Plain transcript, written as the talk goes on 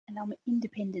and I'm an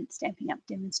independent Stampin' Up!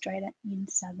 Demonstrator in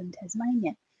Southern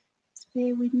Tasmania. Just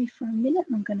bear with me for a minute.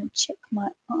 I'm going to check my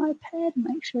iPad,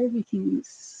 make sure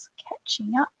everything's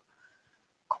catching up,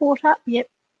 caught up. Yep,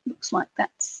 looks like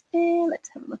that's there. Let's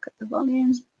have a look at the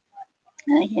volumes.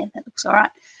 Yeah, that looks all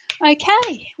right.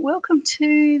 Okay, welcome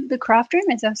to the craft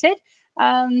room, as I've said.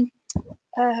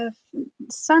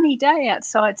 Sunny day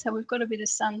outside, so we've got a bit of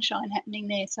sunshine happening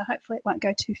there, so hopefully it won't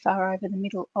go too far over the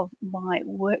middle of my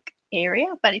work area,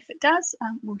 but if it does,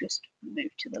 we'll just move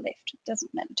to the left. It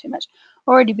doesn't matter too much.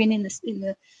 Already been in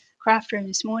the craft room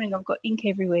this morning. I've got ink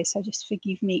everywhere, so just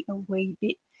forgive me a wee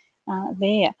bit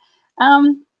there.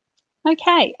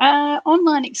 Okay,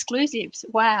 online exclusives.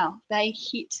 Wow, they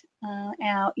hit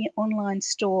our online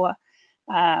store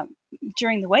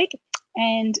during the week.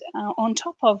 And on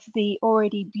top of the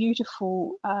already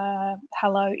beautiful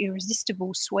Hello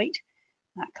Irresistible Suite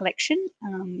collection,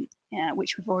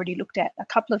 which we've already looked at a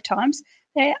couple of times,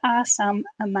 there are some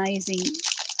amazing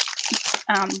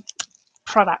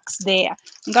products there.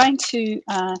 I'm going to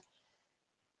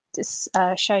just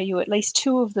show you at least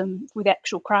two of them with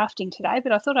actual crafting today,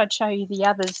 but I thought I'd show you the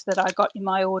others that I got in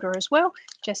my order as well,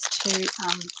 just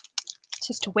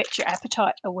to whet your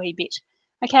appetite a wee bit.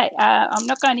 Okay, I'm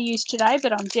not going to use today,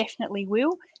 but I definitely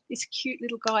will. This cute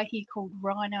little guy here called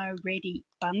Rhino Ready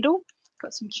Bundle.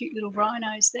 Got some cute little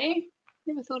rhinos there.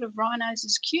 Never thought of rhinos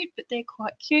as cute, but they're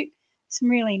quite cute. Some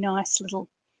really nice little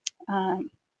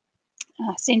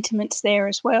sentiments there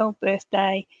as well.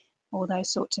 Birthday, all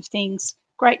those sorts of things.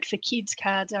 Great for kids'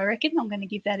 cards, I reckon. I'm going to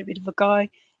give that a bit of a go.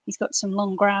 He's got some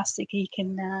long grass that he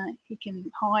can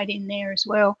hide in there as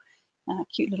well.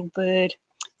 Cute little bird.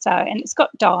 So, and it's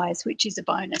got dies, which is a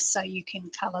bonus, so you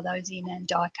can colour those in and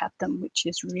die cut them, which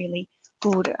is really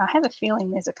good. I have a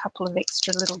feeling there's a couple of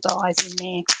extra little dies in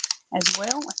there as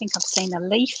well. I think I've seen a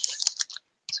leaf,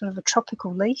 sort of a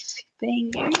tropical leaf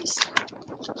being used.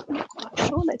 Not quite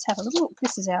sure. Let's have a look.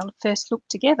 This is our first look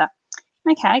together.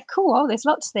 Okay, cool. Oh, there's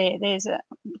lots there. There's a,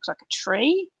 looks like a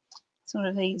tree. Sort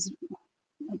of these,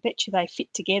 I bet you they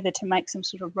fit together to make some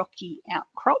sort of rocky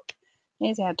outcrop.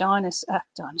 There's our dinosaurs,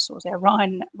 our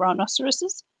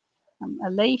rhinoceroses, a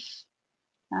leaf,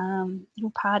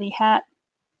 little party hat.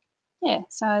 Yeah,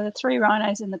 so the three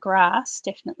rhinos in the grass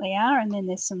definitely are, and then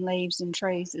there's some leaves and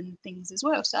trees and things as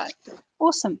well. So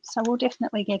awesome. So we'll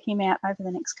definitely get him out over the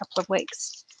next couple of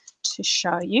weeks to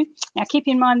show you. Now, keep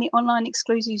in mind the online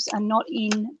exclusives are not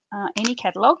in any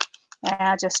catalogue. They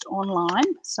are just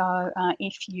online. So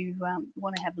if you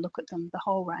want to have a look at them, the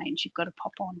whole range, you've got to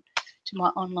pop on to my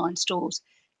online stores.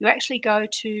 You actually go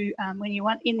to, when you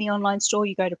want in the online store,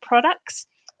 you go to products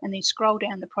and then scroll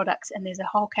down the products, and there's a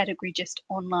whole category just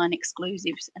online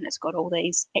exclusives, and it's got all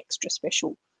these extra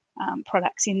special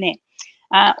products in there.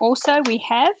 Also we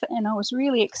have, and I was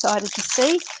really excited to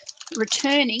see,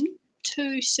 returning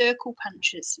 2 circle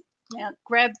punches. Now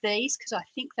grab these because I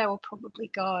think they will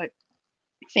probably go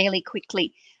fairly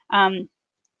quickly.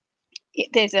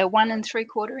 There's a 1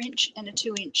 3/4 inch and a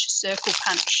 2 inch circle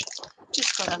punch.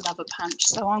 Just gotta love a punch,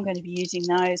 so I'm going to be using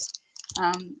those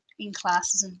in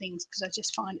classes and things because I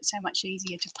just find it so much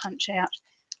easier to punch out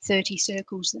 30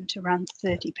 circles than to run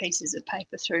 30 pieces of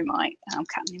paper through my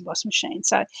cut and emboss machine.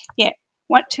 So yeah,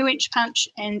 2 inch punch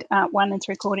and 1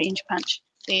 3/4 inch punch.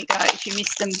 There you go. If you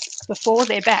missed them before,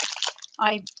 they're back.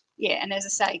 And as I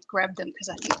say, grab them because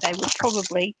I think they would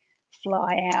probably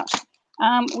fly out.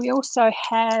 We also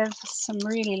have some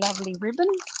really lovely ribbon.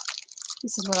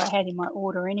 This is what I had in my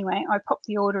order anyway. I popped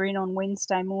the order in on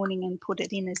Wednesday morning and put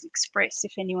it in as express,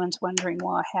 if anyone's wondering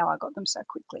how I got them so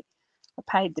quickly. I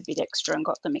paid the bit extra and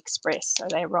got them express, so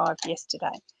they arrived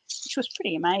yesterday, which was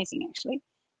pretty amazing actually.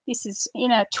 This is in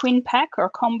a twin pack or a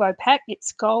combo pack.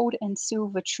 It's gold and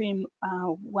silver trim,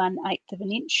 1/8 of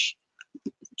an inch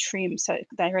trim, so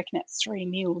they reckon it's 3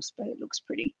 mils, but it looks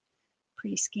pretty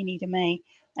skinny to me.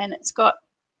 And it's got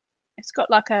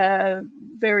like a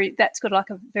very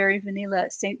vanilla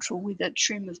central with a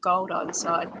trim of gold either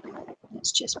side.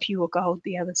 It's just pure gold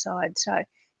the other side. So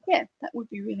yeah, that would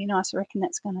be really nice. I reckon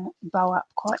that's going to bow up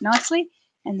quite nicely.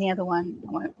 And the other one,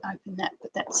 I won't open that,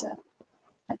 but that's a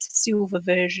silver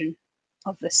version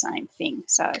of the same thing.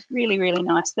 So really, really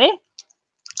nice there.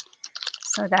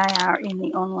 So they are in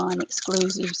the online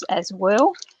exclusives as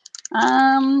well.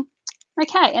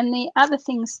 Okay, and the other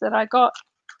things that I got,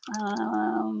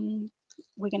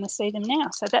 we're going to see them now.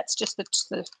 So that's just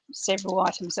the several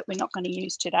items that we're not going to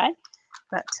use today,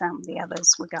 but the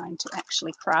others we're going to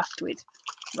actually craft with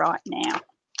right now.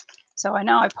 So I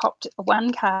know I popped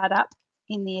 1 card up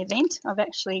in the event. I've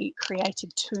actually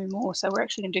created 2 more. So we're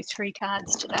actually going to do 3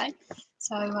 cards today.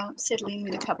 So settle in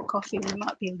with a cup of coffee. We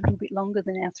might be a little bit longer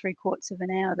than our 3/4 of an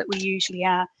hour that we usually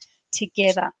are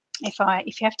together. If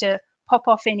you have to pop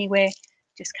off anywhere,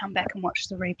 just come back and watch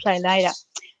the replay later.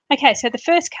 Okay, so the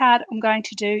first card I'm going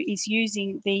to do is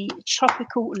using the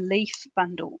Tropical Leaf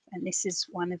Bundle, and this is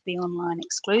one of the online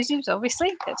exclusives,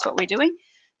 obviously. That's what we're doing.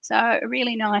 So a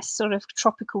really nice sort of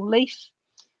tropical leaf,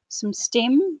 some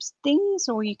stems things,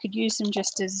 or you could use them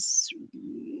just as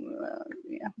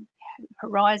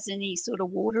horizon-y sort of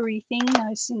watery thing,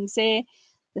 those things there.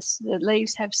 The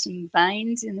leaves have some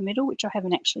veins in the middle, which I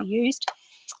haven't actually used.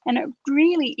 And a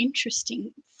really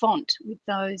interesting font with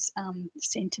those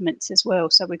sentiments as well.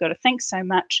 So we've got a thanks so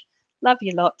much, love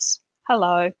you lots,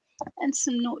 hello, and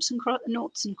some noughts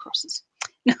and crosses.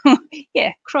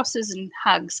 Yeah, crosses and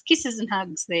hugs, kisses and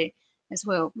hugs there as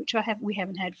well, which we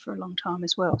haven't had for a long time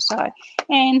as well. So,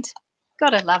 and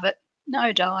gotta love it.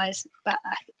 No dies, but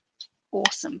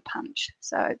awesome punch.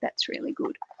 So that's really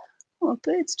good. Oh, a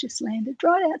bird's just landed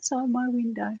right outside my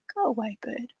window. Go away,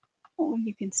 bird. Oh,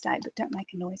 you can stay, but don't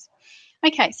make a noise.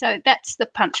 Okay, so that's the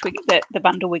punch, the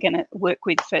bundle we're going to work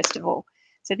with first of all.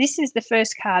 So this is the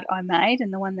first card I made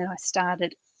and the one that I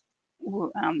started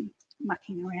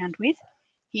mucking around with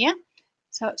here.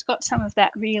 So it's got some of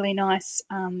that really nice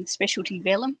specialty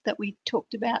vellum that we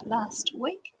talked about last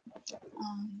week.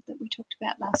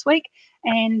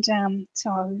 And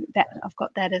so that I've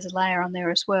got that as a layer on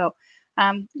there as well.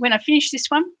 When I finished this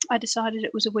one, I decided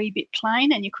it was a wee bit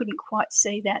plain and you couldn't quite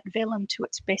see that vellum to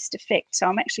its best effect. So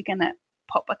I'm actually going to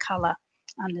pop a colour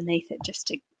underneath it just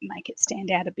to make it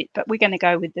stand out a bit. But we're going to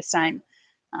go with the same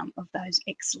of those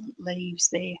excellent leaves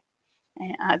there.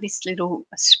 This little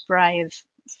spray of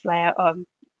flower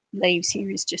leaves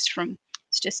here is just from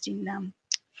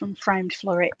framed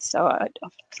florets. So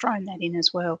I've thrown that in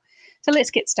as well. So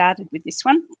let's get started with this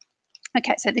one.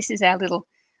 Okay, so this is our little,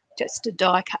 just a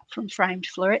die cut from framed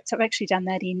florets. I've actually done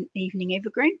that in Evening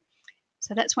Evergreen.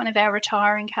 So that's one of our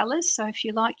retiring colours. So if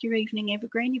you like your Evening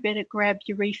Evergreen, you better grab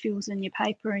your refills and your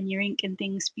paper and your ink and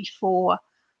things before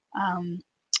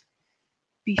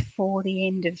the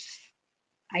end of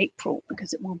April,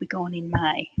 because it will be gone in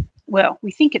May. Well,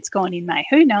 we think it's gone in May.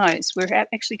 Who knows? We're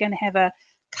actually going to have a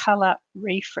colour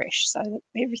refresh. So that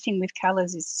everything with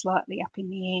colours is slightly up in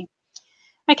the air.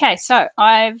 Okay, so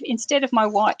instead of my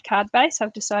white card base,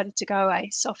 I've decided to go a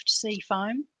soft sea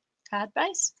foam card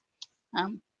base.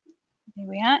 There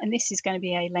we are, and this is going to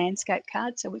be a landscape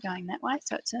card, so we're going that way.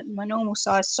 So it's my normal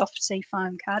size soft sea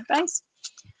foam card base.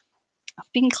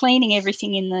 I've been cleaning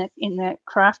everything in the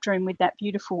craft room with that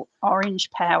beautiful orange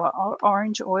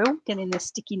orange oil, getting the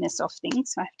stickiness off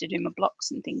things. So I have to do my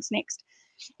blocks and things next.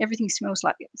 Everything smells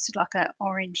like it's like an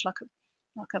orange, like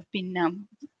I've been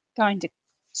going to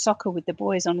soccer with the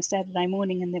boys on a Saturday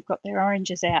morning and they've got their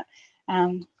oranges out.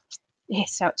 Yeah,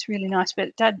 so it's really nice, but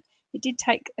it did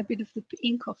take a bit of the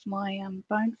ink off my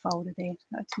bone folder there.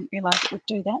 I didn't realise it would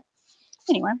do that.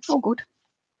 Anyway, all good.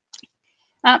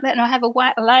 Then I have a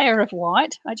layer of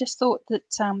white. I just thought that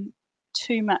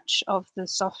too much of the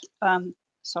soft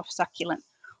succulent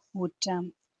would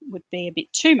be a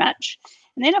bit too much.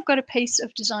 And then I've got a piece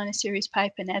of Designer Series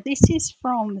paper. Now this is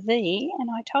from and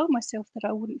I told myself that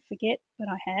I wouldn't forget, but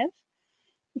I have.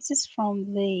 This is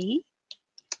from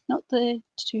not the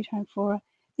two-tone flora.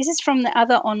 This is from the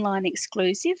other online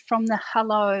exclusive, from the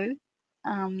Hello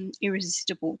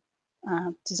Irresistible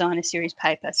Designer Series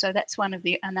paper. So that's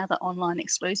another online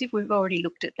exclusive. We've already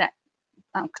looked at that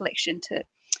collection to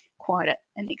quite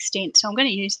an extent. So I'm going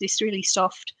to use this really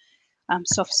soft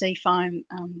sea foam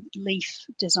leaf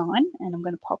design, and I'm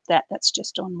going to pop that. That's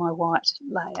just on my white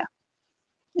layer.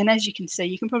 And as you can see,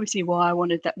 you can probably see why I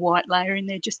wanted that white layer in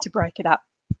there, just to break it up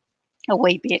a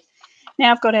wee bit.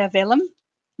 Now I've got our vellum.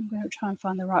 I'm going to try and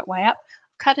find the right way up.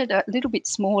 I've cut it a little bit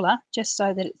smaller just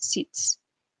so that it sits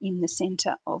in the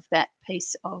centre of that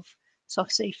piece of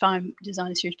soft sea foam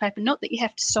Designer Series paper. Not that you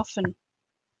have to soften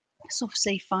soft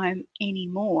sea foam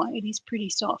anymore. It is pretty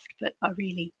soft, but I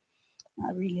really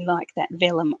like that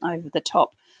vellum over the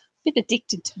top. A bit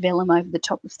addicted to vellum over the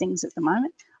top of things at the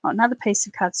moment. Oh, another piece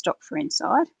of cardstock for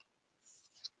inside.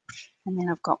 And then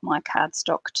I've got my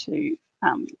cardstock to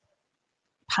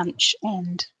punch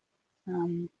and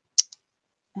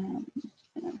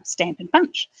stamp and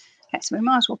punch. Okay, so we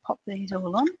might as well pop these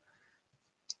all on.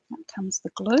 Out comes the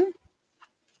glue.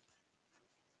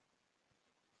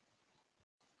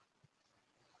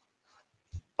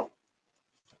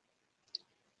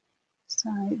 So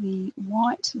the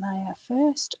white layer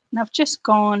first. And I've just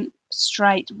gone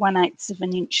straight 1/8 of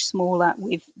an inch smaller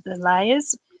with the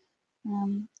layers.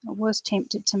 I was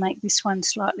tempted to make this one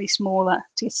slightly smaller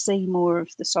to see more of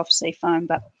the soft sea foam,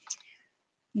 but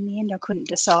in the end I couldn't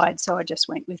decide, so I just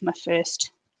went with my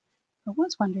first. I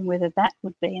was wondering whether that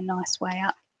would be a nice way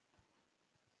up.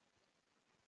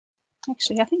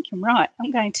 Actually, I think I'm right.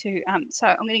 I'm going to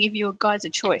give you guys a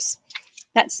choice.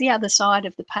 That's the other side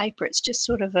of the paper. It's just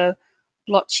sort of a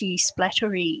blotchy,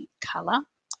 splattery colour,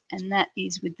 and that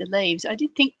is with the leaves. I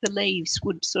did think the leaves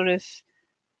would sort of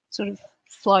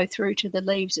flow through to the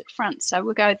leaves at front. So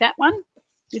we'll go that one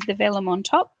with the vellum on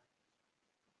top,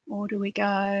 or do we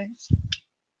go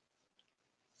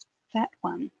that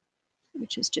one,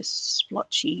 which is just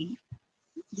splotchy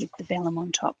with the vellum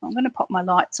on top? I'm going to pop my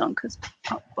lights on because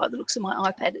by the looks of my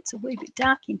iPad it's a wee bit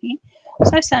dark in here.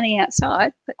 So sunny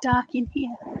outside but dark in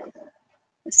here.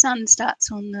 The sun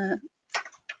starts on the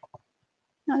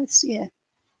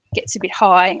gets a bit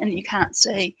high and you can't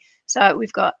see. So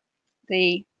we've got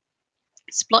the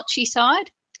splotchy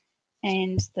side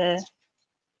and the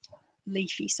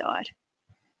leafy side.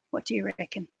 What do you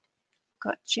reckon?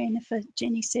 Got Jennifer.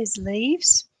 Jenny says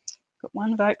leaves. Got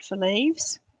 1 vote for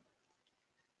leaves.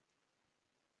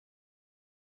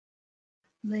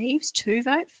 Leaves, 2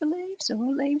 vote for leaves.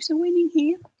 All leaves are winning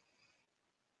here.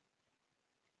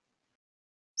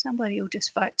 Somebody will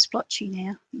just vote splotchy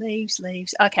now. Leaves,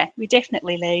 leaves. Okay, we're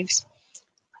definitely leaves.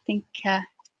 I think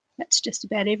that's just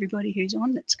about everybody who's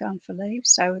on that's going for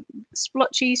leaves. So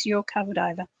splotchies, you're covered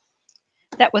over.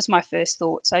 That was my first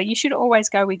thought. So you should always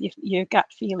go with your gut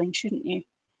feeling, shouldn't you?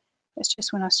 It's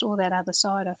just when I saw that other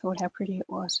side, I thought how pretty it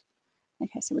was.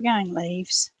 Okay, so we're going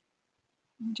leaves.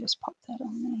 I'll just pop that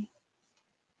on there.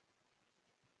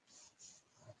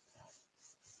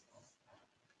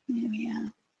 There we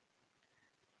are.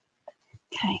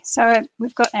 Okay, so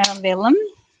we've got our vellum.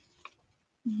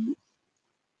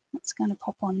 That's going to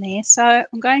pop on there. So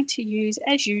I'm going to use,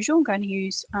 as usual, I'm going to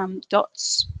use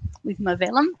dots with my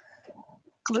vellum,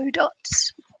 glue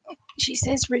dots. She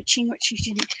says reaching, which she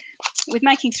didn't. With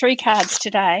making 3 cards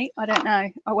today, I don't know,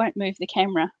 I won't move the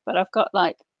camera, but I've got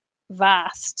like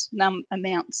vast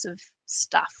amounts of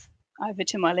stuff over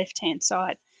to my left-hand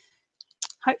side.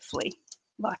 Hopefully,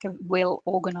 like a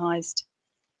well-organised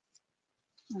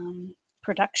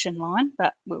production line,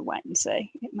 but we'll wait and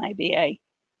see. It may be a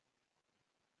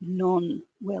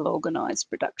non-well-organised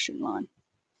production line.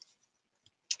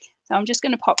 So I'm just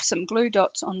going to pop some glue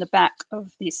dots on the back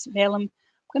of this vellum.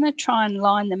 I'm going to try and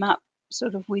line them up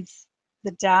sort of with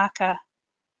the darker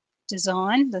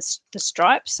design, the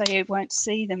stripes, so you won't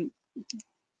see them.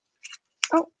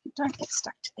 Oh, don't get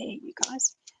stuck to there, you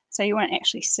guys. So you won't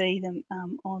actually see them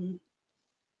on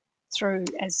through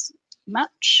as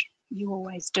much. You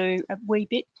always do a wee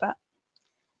bit, but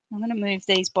I'm going to move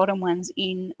these bottom ones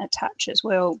in a touch as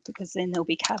well, because then they'll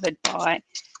be covered by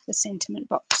the sentiment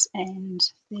box and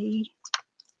the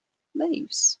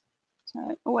leaves.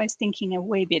 So always thinking a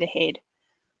wee bit ahead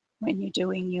when you're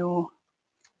doing your,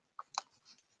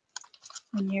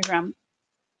 when you're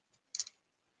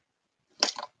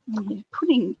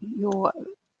putting your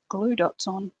glue dots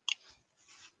on.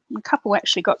 A couple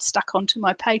actually got stuck onto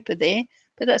my paper there,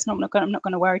 but that's not. I'm not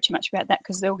going to worry too much about that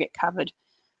because they'll get covered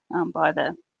by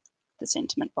the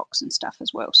sentiment box and stuff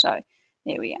as well. So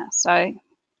there we are. So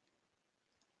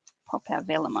pop our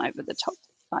vellum over the top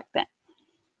like that.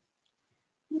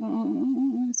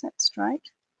 Is that straight?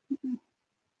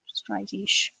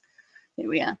 Straight-ish. There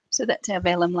we are. So that's our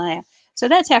vellum layer. So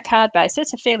that's our card base.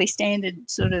 That's a fairly standard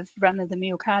sort of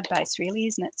run-of-the-mill card base, really,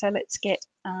 isn't it? So let's get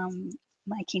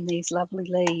making these lovely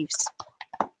leaves.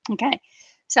 Okay,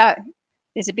 so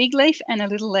there's a big leaf and a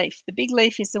little leaf. The big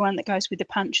leaf is the one that goes with the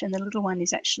punch, and the little one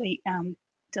is actually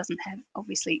doesn't have,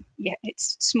 obviously, yeah,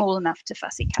 it's small enough to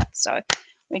fussy cut. So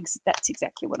that's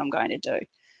exactly what I'm going to do.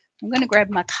 I'm going to grab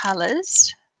my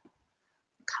colours.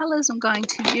 The colours I'm going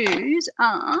to use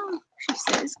are, she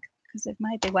says, because they've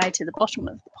made their way to the bottom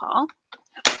of the pile,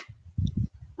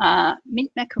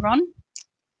 mint macaron,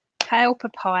 pale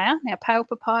papaya. Now, pale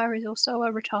papaya is also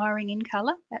a retiring in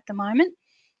colour at the moment.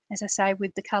 As I say,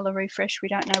 with the colour refresh, we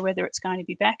don't know whether it's going to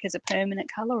be back as a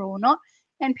permanent colour or not.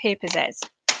 And pear pizzazz.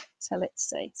 So let's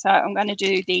see. So I'm going to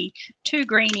do the 2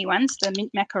 greeny ones, the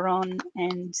mint macaron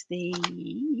and the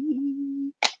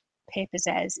pear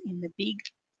pizzazz in the big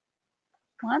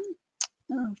one.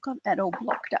 Oh, I've got that all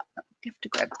blocked up. I have to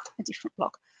grab a different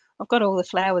block. I've got all the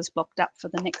flowers blocked up for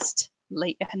the next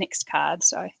card,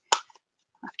 so I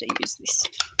have to use this.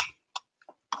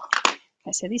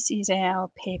 Okay, so this is our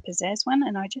pear pizzazz one,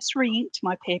 and I just re-inked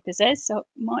my pear pizzazz, so it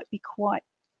might be quite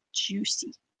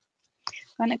juicy.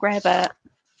 I'm going to grab a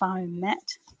foam mat.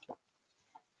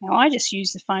 Now, I just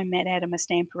use the foam mat out of my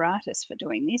Stamparatus for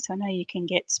doing this. I know you can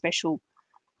get special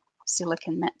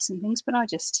silicone mats and things, but I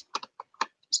just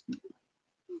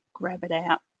grab it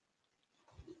out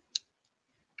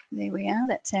There we are.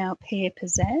 That's our pear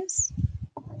pizzazz.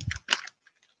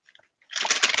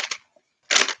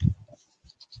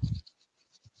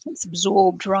 It's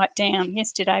absorbed right down.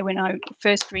 Yesterday when I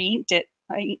first re-inked it,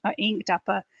 I inked up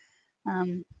a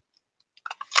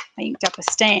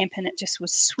stamp and it just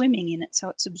was swimming in it, so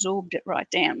it's absorbed it right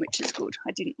down, which is good.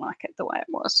 I didn't like it the way it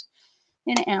was.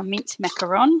 Then our mint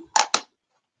macaron.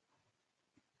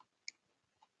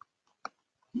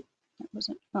 That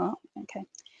wasn't, oh, okay.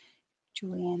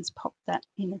 Julianne's popped that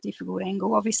in a difficult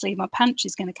angle. Obviously, my punch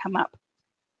is going to come up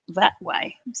that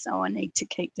way, so I need to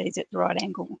keep these at the right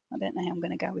angle. I don't know how I'm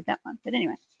going to go with that one, but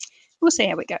anyway, we'll see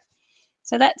how we go.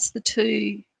 So that's the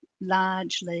 2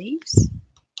 large leaves.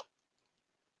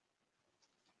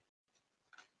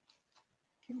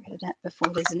 Get rid of that before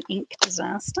there's an ink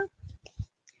disaster.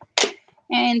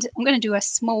 And I'm going to do a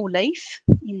small leaf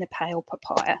in the pale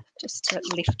papaya just to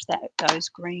lift those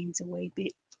greens a wee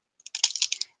bit.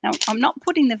 Now, I'm not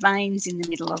putting the veins in the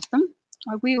middle of them.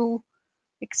 I will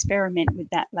experiment with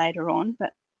that later on,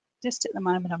 but just at the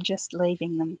moment I'm just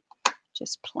leaving them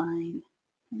just plain.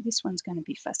 And this one's going to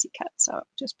be fussy cut, so I'll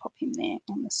just pop him there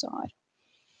on the side.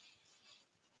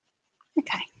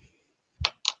 Okay.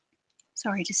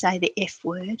 Sorry to say the F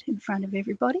word in front of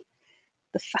everybody,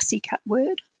 the fussy cut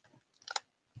word.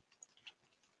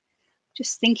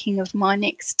 Just thinking of my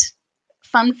next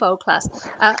fun fold class.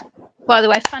 By the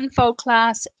way, fun fold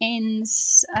class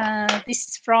ends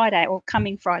this Friday, or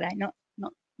coming Friday,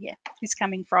 this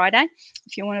coming Friday.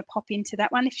 If you want to pop into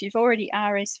that one, if you've already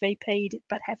RSVP'd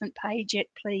but haven't paid yet,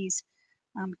 please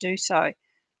do so.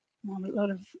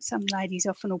 Some ladies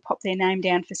often will pop their name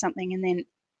down for something and then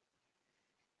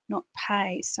not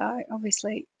pay. So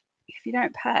obviously, if you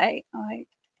don't pay, I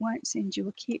won't send you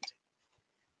a kit.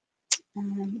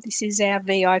 This is our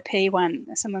VIP one.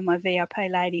 Some of my VIP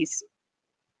ladies,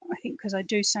 I think because I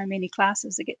do so many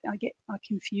classes, I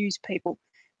confuse people.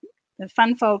 The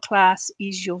fun fold class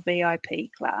is your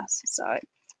VIP class. So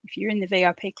if you're in the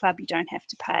VIP club, you don't have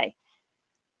to pay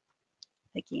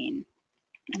again,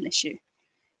 unless you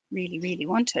really, really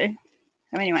want to.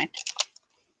 So anyway,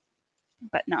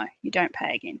 but no, you don't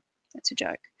pay again. That's a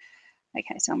joke.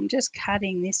 Okay, so I'm just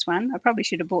cutting this one. I probably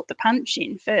should have brought the punch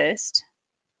in first.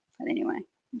 But anyway,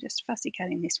 I'm just fussy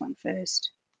cutting this one first.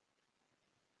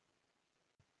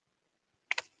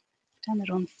 Done it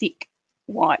on thick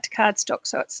white cardstock,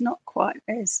 so it's not quite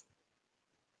as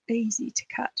easy to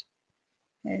cut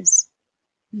as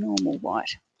normal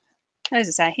white. As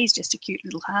I say, he's just a cute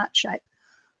little heart shape.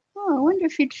 Oh, I wonder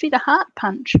if he'd fit a heart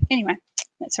punch. Anyway,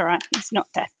 that's all right. It's not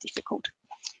that difficult.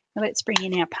 Now let's bring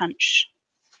in our punch.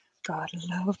 God,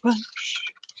 I love a punch.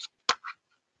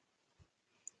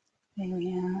 There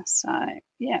we are. So,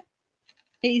 yeah,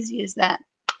 easy as that.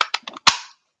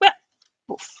 Well,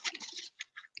 poof.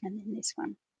 And then this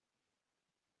one.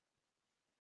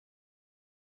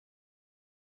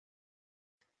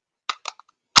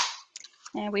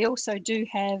 Now, we also do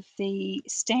have the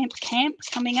stamp camp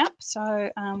coming up.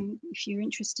 So, if you're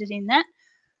interested in that,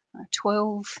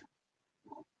 12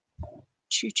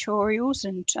 tutorials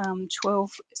and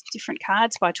 12 different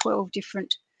cards by 12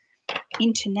 different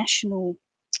international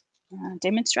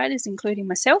demonstrators, including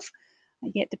myself.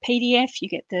 You get the PDF, you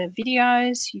get the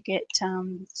videos, you get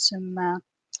some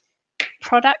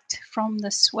product from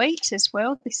the suite as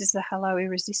well. This is the Hello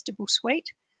Irresistible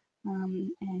suite.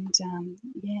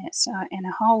 Yeah, so, and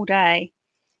a whole day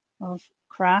of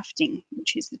crafting,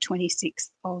 which is the 26th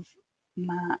of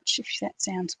March. If that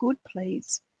sounds good,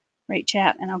 please reach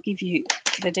out and I'll give you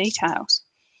the details.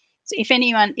 So if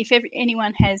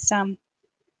anyone has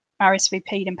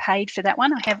RSVP'd and paid for that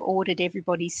one, I have ordered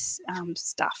everybody's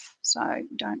stuff, so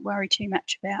don't worry too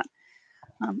much about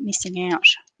missing out.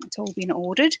 It's all been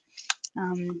ordered,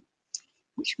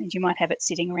 which means you might have it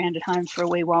sitting around at home for a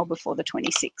wee while before the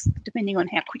 26th, depending on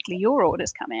how quickly your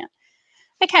orders come out.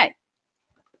 Okay,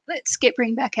 let's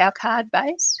bring back our card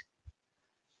base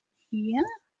here.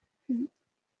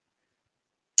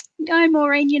 No,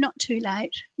 Maureen, you're not too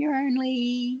late. You're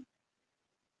only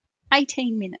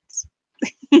 18 minutes.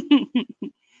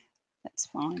 That's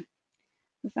fine.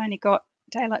 We've only got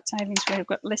daylight savings, we've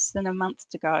got less than a month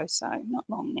to go, so not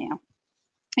long now.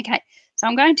 Okay, so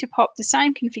I'm going to pop the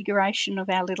same configuration of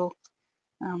our little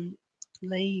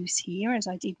leaves here as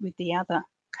I did with the other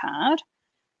card.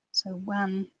 So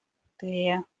one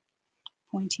there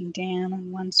pointing down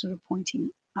and one sort of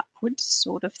pointing upwards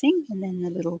sort of thing, and then the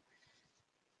little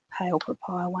pale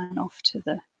papaya one off to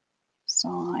the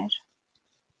side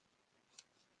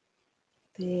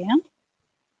there.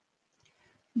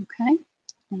 Okay,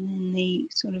 and then the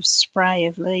sort of spray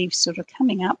of leaves sort of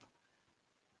coming up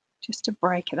just to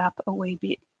break it up a wee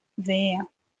bit there.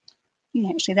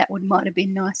 Actually, that might have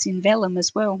been nice in vellum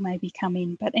as well, maybe come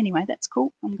in. But anyway, that's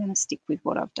cool. I'm going to stick with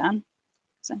what I've done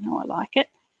because I know I like it.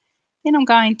 Then I'm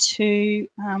going to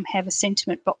have a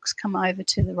sentiment box come over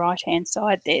to the right-hand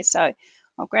side there. So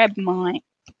I'll grab my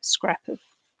scrap of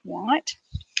white.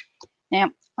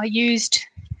 Now, I used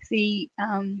the,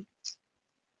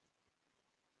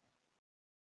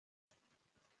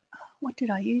 what did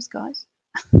I use, guys?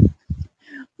 I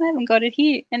haven't got it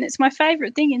here, and it's my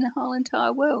favourite thing in the whole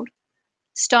entire world.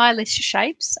 Stylish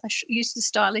shapes. I used the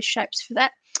stylish shapes for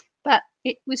that, but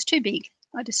it was too big.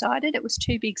 I decided it was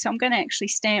too big, so I'm going to actually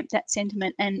stamp that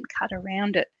sentiment and cut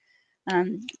around it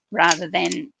rather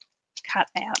than cut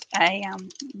out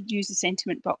use a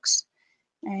sentiment box.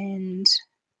 And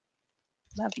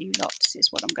love you lots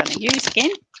is what I'm going to use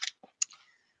again.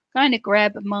 I'm going to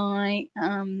grab my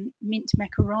mint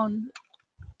macaron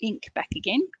ink back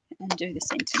again and do the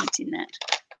sentiment in that.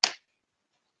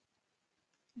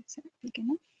 Is that big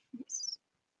enough? Yes.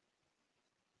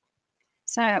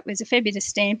 So there's a fair bit of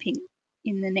stamping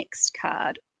in the next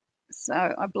card. So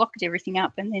I blocked everything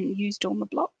up and then used all my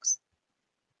blocks.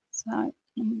 So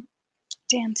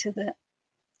down to the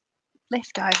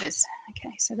leftovers.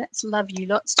 Okay, so that's love you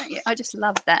lots, don't you? I just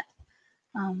love that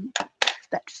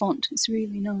that font. It's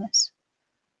really nice.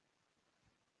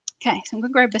 Okay, so I'm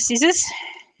going to grab the scissors.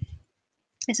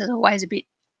 This is always a bit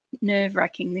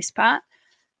nerve-wracking, this part.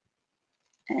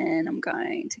 And I'm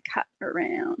going to cut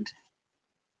around.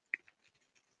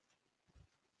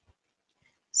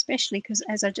 Especially because,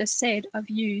 as I just said, I've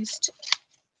used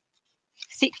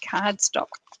thick cardstock,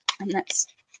 and that's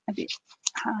a bit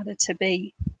harder to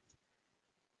be.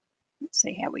 Let's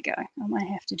see how we go. I might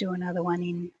have to do another one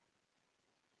in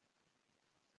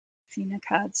thinner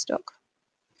cardstock.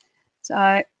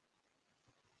 So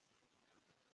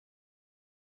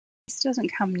this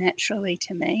doesn't come naturally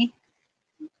to me.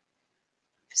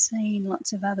 I've seen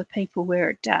lots of other people where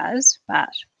it does, but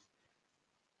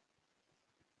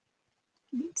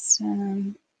it's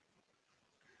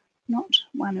not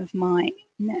one of my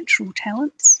natural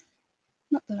talents.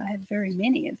 Not that I have very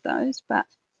many of those, but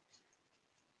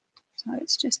so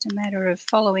it's just a matter of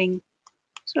following,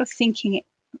 sort of thinking,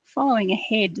 following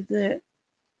ahead the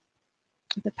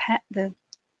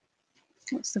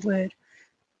what's the word?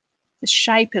 The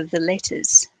shape of the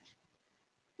letters,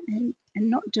 and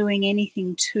not doing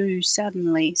anything too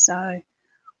suddenly, so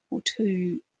or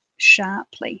too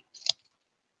sharply.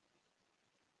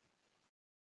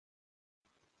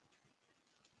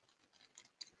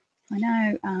 I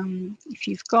know if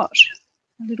you've got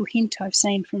a little hint I've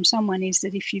seen from someone is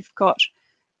that if you've got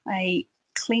a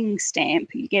cling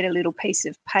stamp, you get a little piece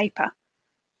of paper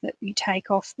that you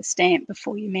take off the stamp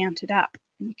before you mount it up.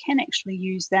 And you can actually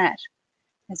use that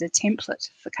as a template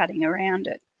for cutting around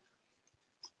it.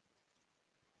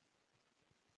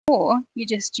 Or you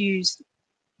just use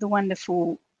the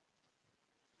wonderful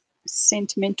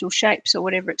sentimental shapes or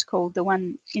whatever it's called, the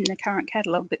one in the current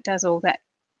catalogue that does all that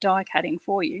die cutting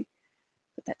for you.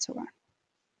 But that's all right.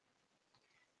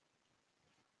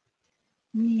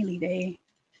 Nearly there.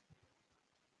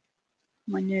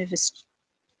 My nervous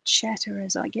chatter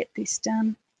as I get this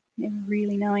done, never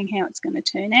really knowing how it's going to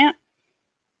turn out.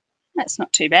 That's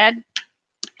not too bad.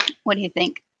 What do you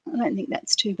think? I don't think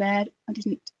that's too bad. I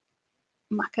didn't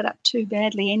muck it up too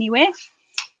badly anywhere.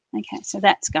 Okay, so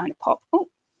that's going to pop. Oh,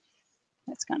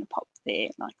 that's going to pop there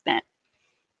like that.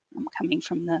 I'm coming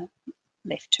from the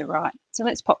left to right. So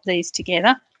let's pop these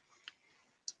together.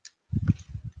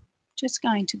 Just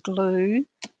going to glue.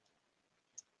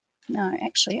 No,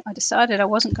 actually, I decided I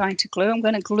wasn't going to glue. I'm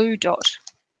going to glue dot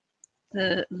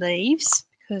the leaves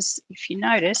because if you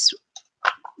notice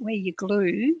where you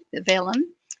glue the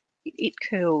vellum, it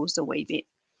curls a wee bit.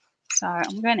 So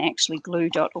I'm going to actually glue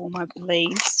dot all my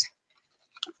leaves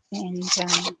and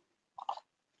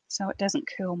so it doesn't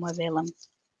curl my vellum.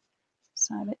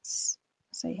 So let's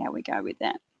see how we go with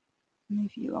that.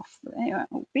 Move you off there a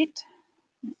little bit.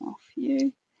 Off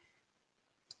you.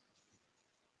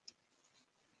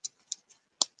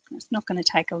 It's not going to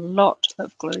take a lot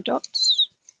of glue dots.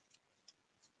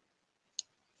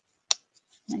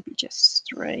 Maybe just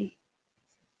 3.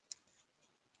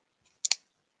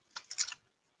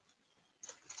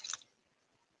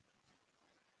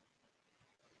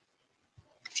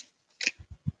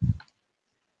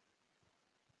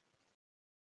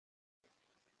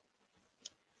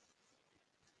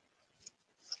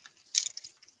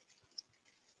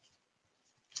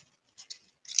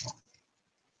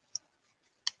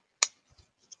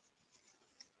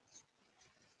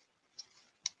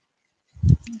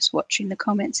 Just watching the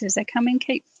comments as they come in.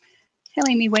 Keep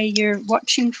telling me where you're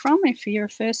watching from. If you're a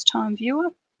first-time viewer,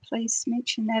 please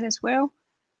mention that as well.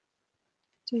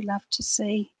 do love to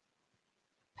see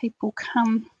people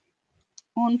come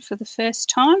on for the first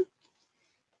time.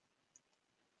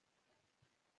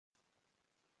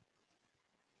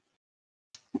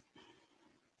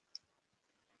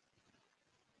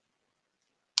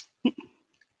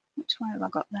 Which way have I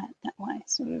got that? That way,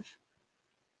 sort of.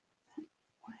 That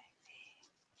way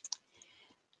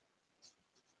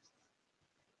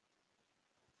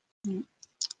there.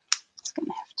 It's going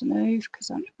to have to move because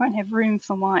I won't have room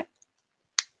for my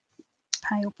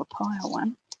pale papaya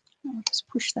one. I'll just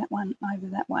push that one over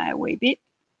that way a wee bit.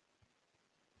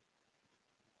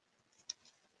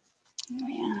 There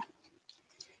we are.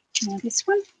 Now this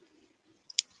one.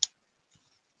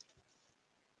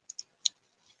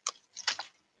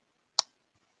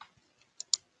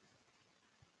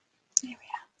 There we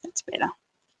are. That's better.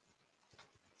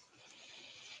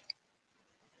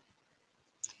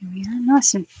 There we are.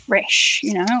 Nice and fresh,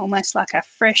 you know, almost like a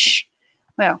fresh,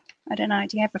 well, I don't know,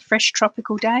 do you have a fresh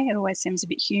tropical day? It always seems a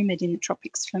bit humid in the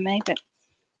tropics for me, but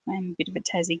I'm a bit of a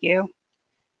Tassie girl.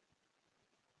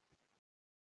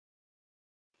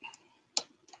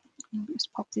 I'll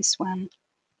just pop this one.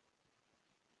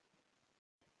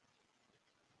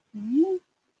 There.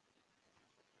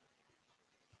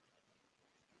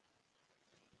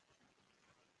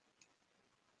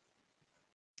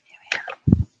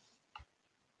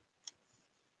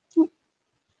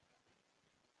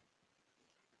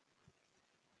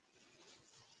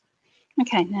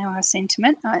 Okay, now our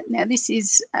sentiment. Now this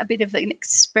is a bit of an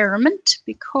experiment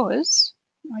because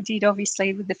I did,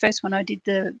 obviously, with the first one, I did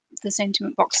the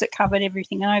sentiment box that covered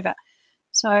everything over.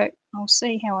 So I'll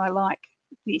see how I like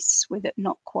this with it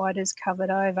not quite as covered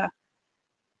over.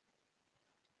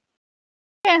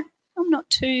 Yeah, I'm not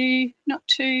too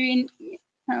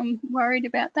worried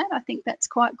about that. I think that's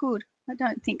quite good. I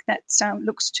don't think that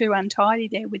looks too untidy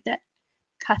there with that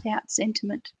cut out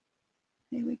sentiment.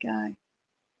 There we go.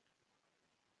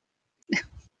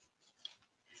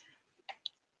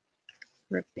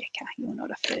 Rebecca, you're not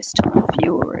a first-time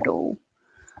viewer at all.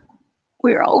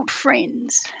 We're old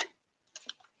friends.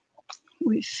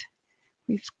 We've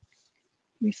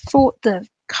fought the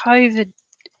COVID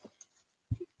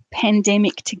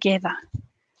pandemic together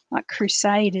like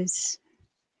crusaders.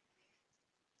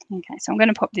 Okay, so I'm going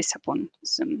to pop this up on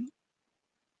some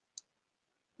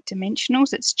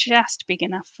dimensionals. It's just big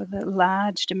enough for the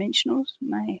large dimensionals.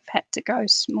 May have had to go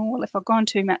small. If I'd gone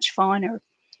too much finer,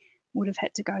 would have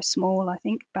had to go small, I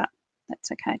think, but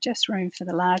that's okay. Just room for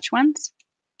the large ones.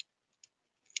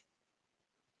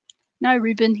 No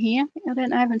ribbon here. I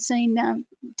haven't seen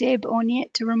Deb on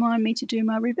yet to remind me to do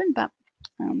my ribbon, but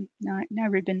no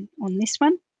ribbon on this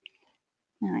one.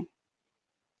 No.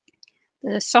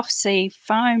 The soft sea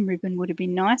foam ribbon would have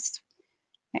been nice,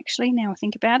 actually, now I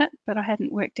think about it, but I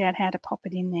hadn't worked out how to pop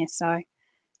it in there, so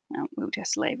we'll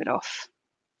just leave it off,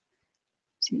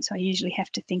 since I usually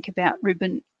have to think about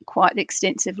ribbon quite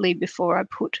extensively before I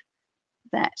put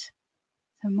that.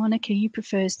 So Monica, you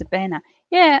prefers the banner.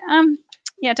 Yeah,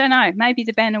 I don't know. Maybe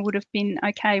the banner would have been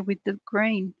okay with the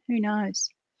green. Who knows?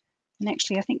 And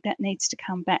actually, I think that needs to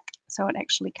come back so it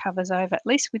actually covers over. At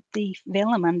least with the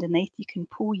vellum underneath, you can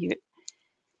pull your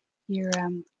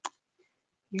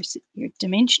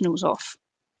dimensionals off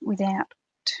without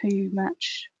too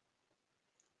much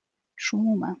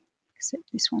trauma. Except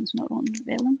this one's not on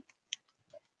vellum.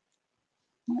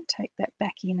 I might take that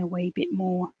back in a wee bit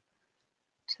more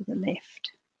to the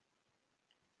left.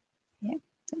 Yeah,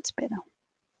 that's better.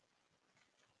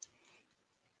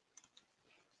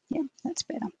 Yeah, that's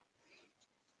better.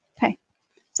 Okay,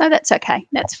 so that's okay.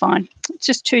 That's fine. It's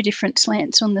just two different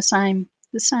slants on the same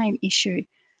issue.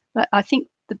 But I think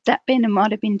that banner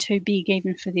might have been too big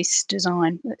even for this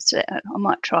design. I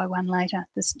might try one later,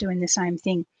 doing the same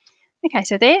thing. Okay,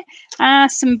 so there are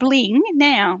some bling.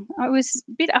 Now, I was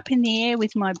a bit up in the air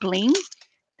with my bling.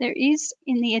 There is,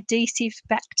 in the adhesive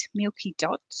backed Milky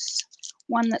Dots,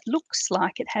 one that looks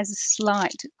like it has a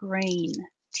slight green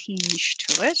tinge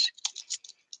to it,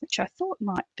 which I thought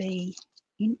might be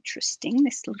interesting.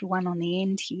 This little one on the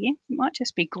end here, it might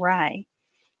just be grey,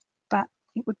 but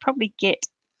it would probably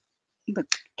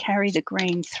carry the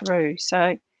green through.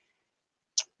 So,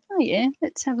 oh yeah,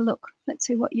 let's have a look. Let's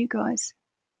see what you guys.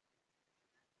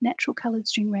 Natural coloured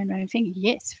string round finger.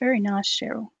 Yes, very nice,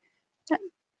 Cheryl. That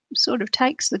sort of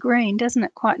takes the green, doesn't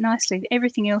it, quite nicely.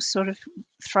 Everything else sort of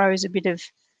throws a bit of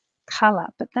colour,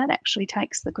 but that actually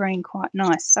takes the green quite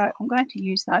nice. So I'm going to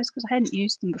use those because I hadn't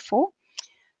used them before.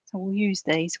 So we'll use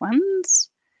these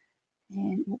ones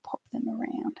and we'll pop them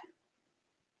around.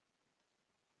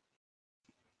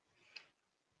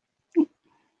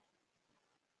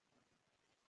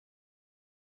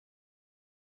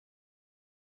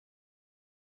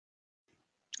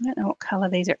 I don't know what colour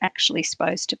these are actually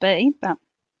supposed to be, but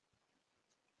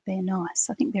they're nice.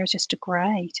 I think they're just a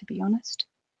grey, to be honest.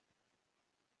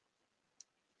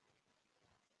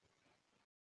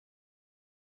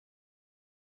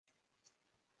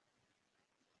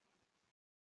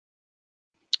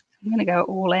 I'm going to go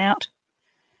all out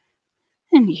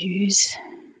and use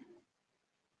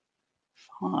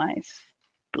 5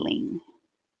 bling.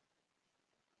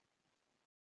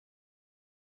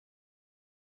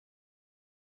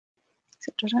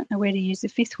 Except I don't know where to use the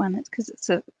 5th one. It's because it's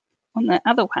on the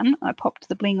other one, I popped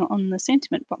the bling on the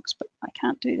sentiment box, but I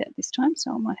can't do that this time,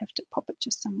 so I might have to pop it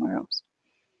just somewhere else.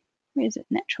 Where is it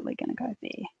naturally going to go?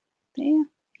 There. There?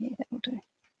 Yeah, that'll do.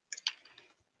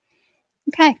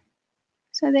 Okay,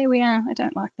 so there we are. I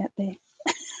don't like that there.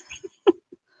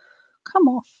 Come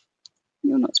off.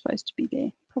 You're not supposed to be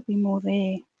there. Probably more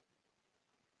there.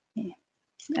 Yeah,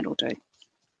 that'll do.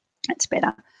 That's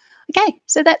better. Okay,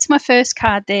 so that's my first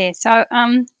card there. So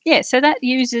yeah, so that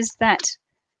uses that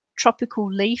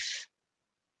tropical leaf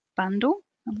bundle.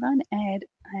 I'm going to add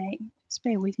just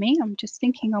bear with me, I'm just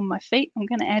thinking on my feet. I'm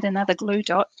going to add another glue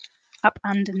dot up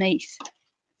underneath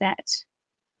that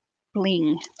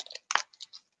bling,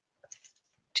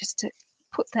 just to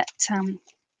put that,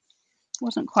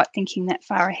 wasn't quite thinking that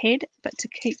far ahead, but to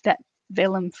keep that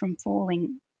vellum from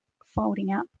folding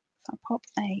up. If I pop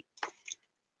a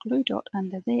glue dot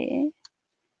under there,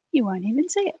 you won't even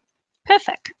see it.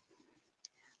 Perfect.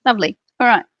 Lovely. All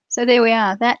right, so there we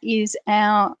are. That is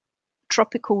our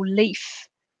tropical leaf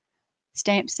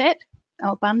stamp set,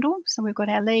 our bundle. So we've got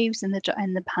our leaves and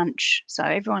the punch. So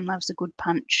everyone loves a good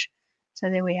punch. So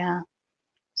there we are.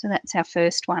 So that's our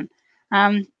first one.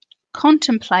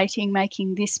 Contemplating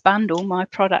making this bundle my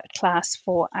product class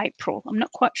for April. I'm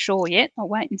not quite sure yet. I'll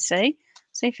wait and see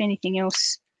if anything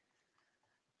else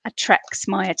attracts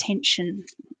my attention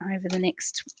over the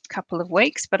next couple of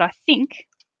weeks, but I think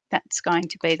that's going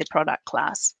to be the product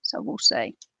class, so we'll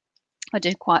see. I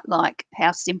do quite like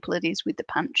how simple it is with the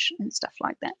punch and stuff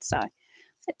like that, so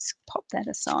let's pop that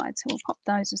aside. So we'll pop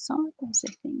those aside. There's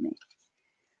the thing there.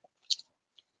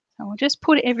 So I'll just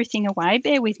put everything away.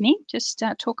 Bear with me. Just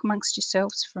talk amongst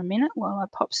yourselves for a minute while I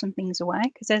pop some things away,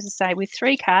 because as I say, with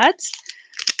 3 cards,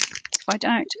 if I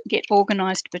don't get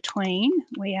organised between,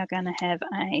 we are going to have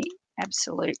an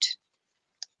absolute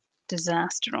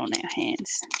disaster on our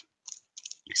hands.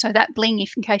 So that bling,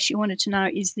 if in case you wanted to know,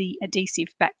 is the adhesive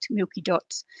backed Milky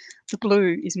Dots. The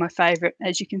glue is my favourite.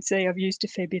 As you can see, I've used a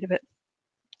fair bit of it.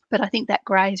 But I think that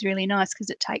grey is really nice because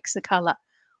it takes the colour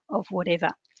of whatever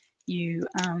you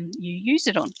use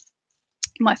it on.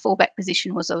 My fallback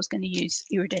position was I was going to use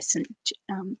iridescent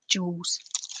jewels.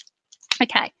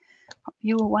 Okay, pop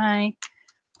you away,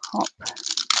 pop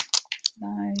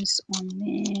those on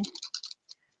there.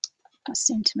 My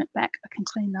sentiment back, I can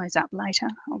clean those up later.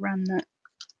 I'll run the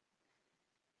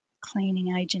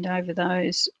cleaning agent over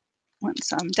those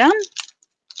once I'm done.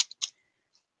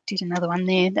 Did another one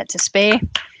there, that's a spare.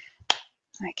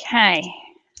 Okay.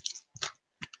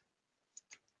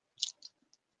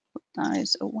 Put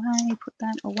those away, put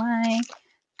that away.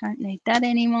 Don't need that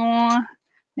anymore.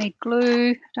 Need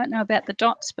glue. Don't know about the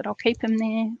dots, but I'll keep them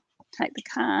there. Take the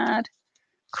card.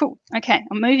 Cool. Okay,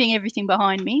 I'm moving everything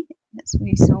behind me. That's where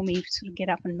you saw me sort of get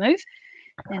up and move.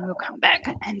 Then we'll come back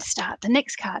and start the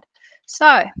next card.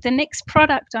 So the next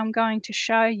product I'm going to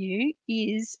show you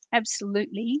is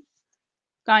absolutely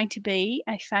going to be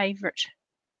a favourite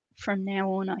from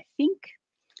now on, I think.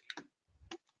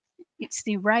 It's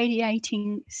the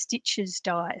Radiating Stitches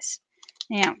dies.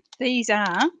 Now, these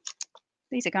are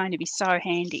going to be so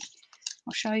handy.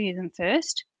 I'll show you them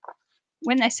first.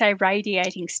 When they say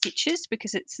radiating stitches,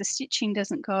 because it's the stitching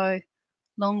doesn't go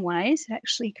long ways, it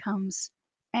actually comes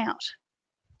out.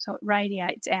 So it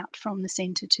radiates out from the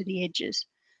centre to the edges.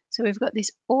 So we've got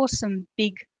this awesome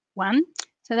big one.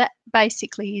 So that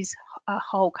basically is a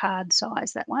whole card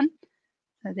size, that one.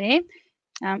 So there.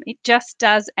 It just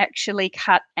does actually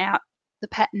cut out the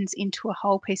patterns into a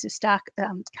whole piece of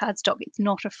cardstock. It's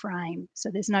not a frame, so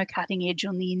there's no cutting edge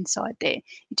on the inside there.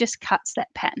 It just cuts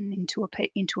that pattern into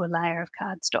a layer of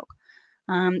cardstock.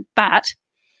 But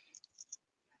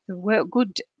the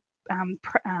good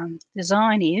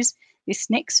design is this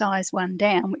next size one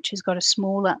down, which has got a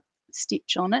smaller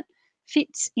stitch on it,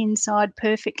 fits inside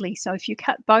perfectly. So if you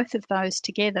cut both of those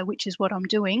together, which is what I'm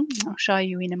doing, I'll show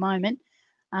you in a moment,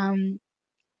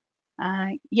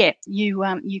 yeah,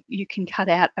 you can cut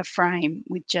out a frame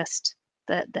with just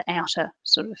the outer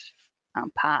sort of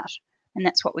part, and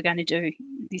that's what we're going to do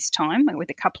this time with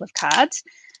a couple of cards.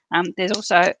 There's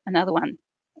also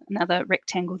another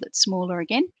rectangle that's smaller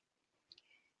again,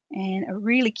 and a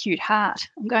really cute heart.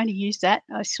 I'm going to use that.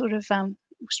 I sort of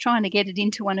was trying to get it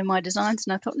into one of my designs,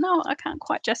 and I thought, no, I can't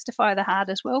quite justify the heart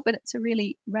as well, but it's a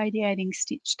really radiating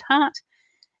stitched heart.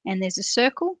 And there's a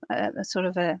circle, a sort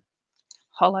of a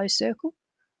hollow circle,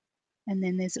 and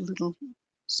then there's a little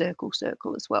circle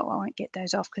as well. I won't get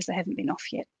those off because they haven't been off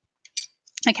yet.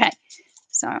 Okay,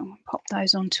 so pop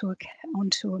those onto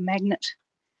a magnet.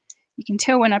 You can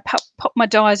tell when I pop my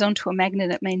dies onto a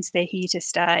magnet, it means they're here to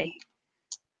stay.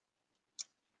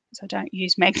 So I don't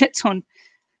use magnets on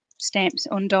stamps,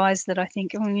 on dies that I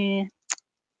think, oh yeah,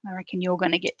 I reckon you're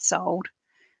going to get sold.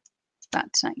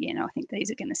 But you know, I think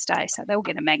these are going to stay, so they'll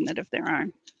get a magnet of their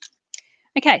own.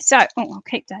 Okay, so I'll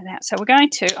keep that out. So we're going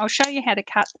to, I'll show you how to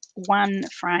cut one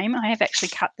frame. I have actually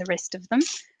cut the rest of them,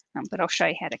 but I'll show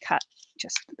you how to cut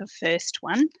just the first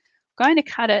one. I'm going to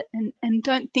cut it, and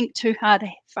don't think too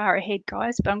far ahead,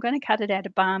 guys, but I'm going to cut it out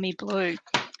of Balmy Blue.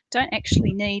 Don't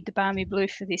actually need the Balmy Blue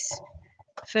for this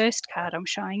first card I'm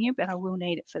showing you, but I will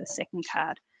need it for the second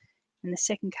card. And the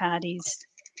second card is,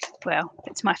 well,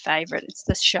 it's my favourite. It's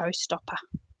the Showstopper.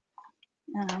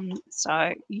 So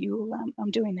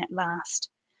I'm doing that last,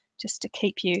 just to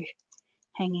keep you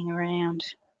hanging around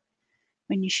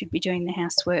when you should be doing the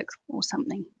housework or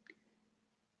something.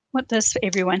 What does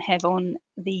everyone have on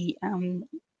the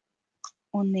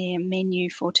on their menu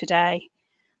for today?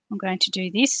 I'm going to do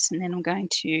this, and then I'm going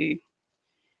to,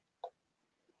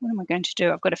 what am I going to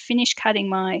do? I've got to finish cutting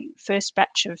my first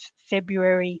batch of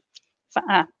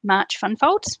March fun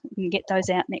folds. We can get those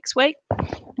out next week.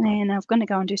 And I'm going to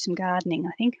go and do some gardening,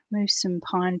 I think. Move some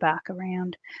pine bark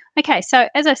around. Okay, so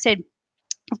as I said,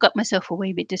 I've got myself a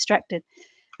wee bit distracted.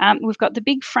 We've got the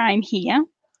big frame here,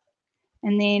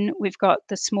 and then we've got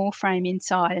the small frame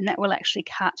inside, and that will actually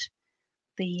cut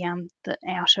the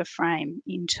outer frame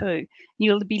in two.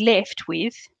 You'll be left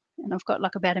with, and I've got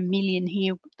like about 1 million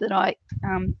here that I,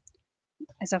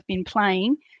 as I've been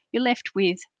playing, you're left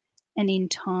with an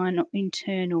internal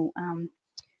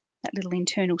that little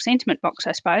internal sentiment box,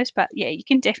 I suppose. But yeah, you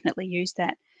can definitely use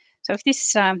that. So if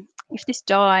this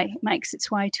die makes its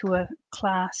way to a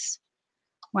class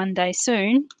one day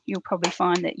soon, you'll probably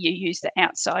find that you use the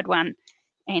outside one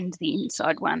and the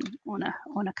inside one on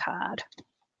a card.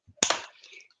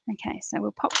 Okay, so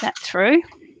we'll pop that through,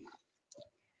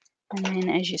 and then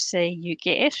as you see, you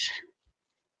get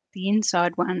the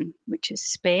inside one, which is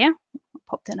spare. I'll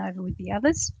pop that over with the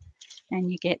others,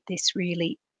 and you get this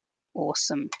really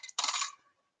awesome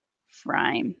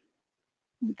frame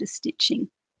with the stitching.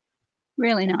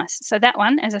 Really nice. So that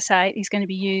one, as I say, is going to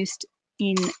be used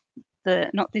in the,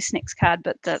 not this next card,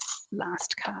 but the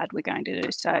last card we're going to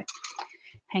do. So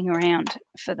hang around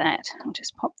for that. I'll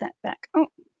just pop that back. Oh,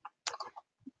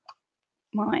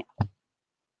 my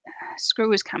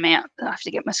screw has come out. I have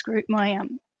to get my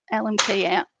Allen key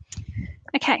out.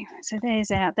 Okay, so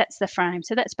that's the frame.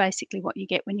 So that's basically what you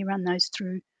get when you run those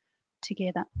through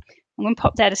together. I'm going to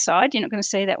pop that aside. You're not going to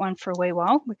see that one for a wee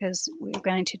while because we're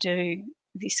going to do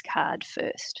this card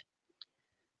first.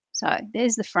 So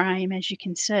there's the frame, as you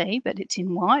can see, but it's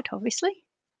in white, obviously,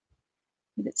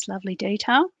 with its lovely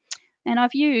detail. And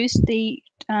I've used the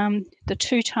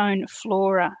two-tone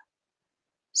Flora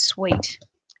suite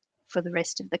for the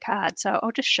rest of the card. So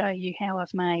I'll just show you how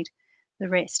I've made the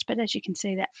rest. But as you can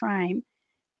see, that frame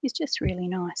is just really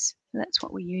nice. So that's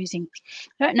what we're using.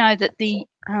 I don't know that the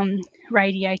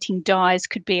radiating dies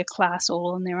could be a class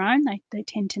all on their own. They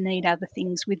tend to need other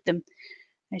things with them,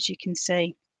 as you can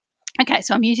see. Okay,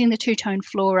 so I'm using the two-tone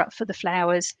Flora for the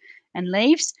flowers and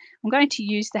leaves. I'm going to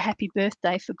use the Happy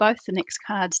Birthday for both the next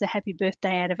cards, the Happy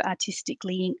Birthday out of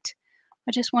Artistically Inked.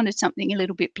 I just wanted something a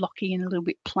little bit blocky and a little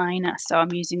bit plainer, so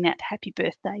I'm using that Happy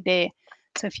Birthday there.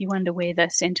 So if you wonder where the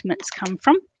sentiments come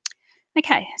from.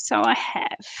 Okay, so I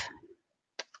have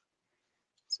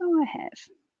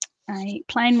a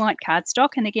plain white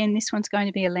cardstock, and again, this one's going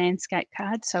to be a landscape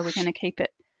card, so we're going to keep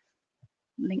it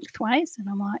lengthways, and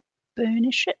I might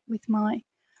burnish it with my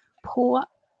poor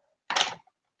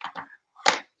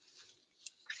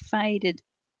faded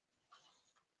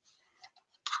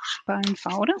bone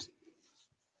folder.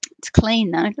 It's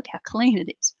clean though. Look how clean it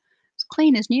is. It's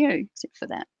clean as new, except for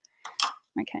that.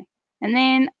 Okay, and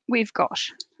then I've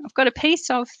got a piece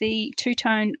of the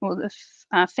two-tone or the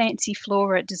Fancy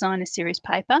Flora Designer Series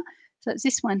paper. So it's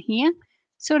this one here,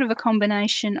 sort of a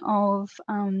combination of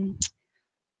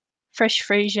Fresh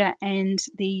Freesia and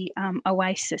the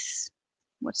Oasis.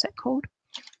 What's that called?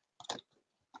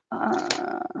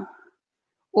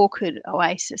 Orchid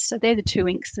Oasis. So they're the two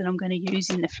inks that I'm going to use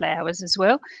in the flowers as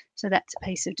well. So that's a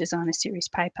piece of Designer Series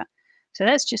paper. So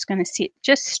that's just going to sit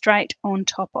just straight on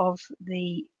top of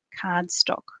the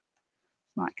cardstock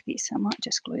like this. I might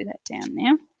just glue that down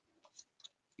now.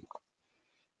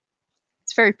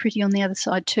 It's very pretty on the other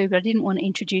side too, but I didn't want to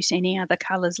introduce any other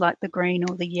colours like the green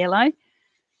or the yellow.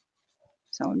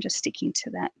 So I'm just sticking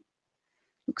to that.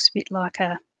 Looks a bit like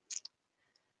a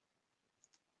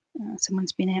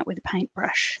someone's been out with a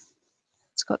paintbrush.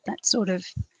 It's got that sort of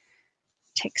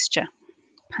texture,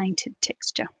 painted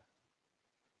texture.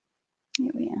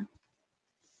 There we are.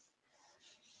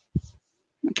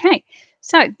 Okay,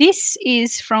 so this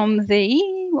is from the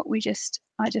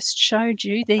I just showed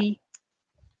you the.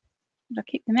 Did I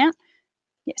keep them out?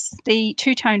 Yes, the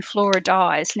two-tone Flora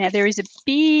dies. Now there is a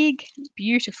big,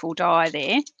 beautiful die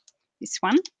there. This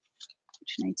one,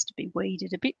 which needs to be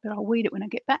weeded a bit, but I'll weed it when I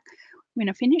get back. When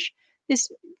I finish, this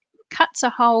cuts a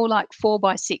hole like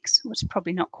 4x6. Well, it's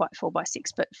probably not quite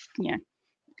 4x6, but you know,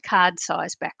 card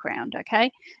size background.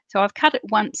 Okay, so I've cut it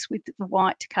once with the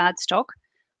white cardstock.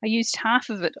 I used half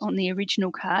of it on the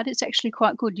original card. It's actually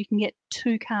quite good. You can get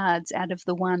 2 cards out of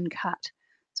the one cut.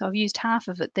 So I've used half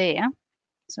of it there,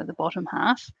 so the bottom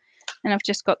half, and I've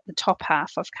just got the top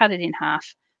half. I've cut it in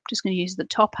half. I'm just going to use the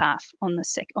top half on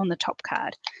the top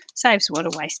card. Saves a lot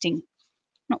of wasting,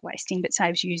 not wasting, but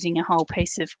saves using a whole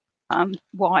piece of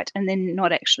white and then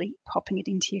not actually popping it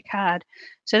into your card.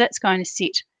 So that's going to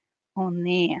sit on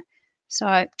there.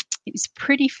 So it's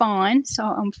pretty fine. So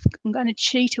I'm going to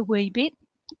cheat a wee bit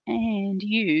and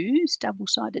use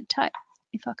double-sided tape.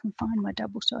 If I can find my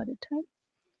double-sided tape.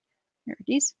 There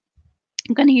it is.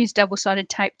 I'm going to use double-sided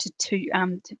tape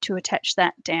to attach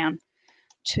that down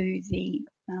to the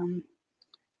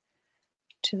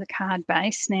card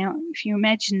base. Now, if you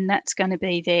imagine that's going to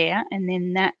be there, and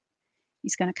then that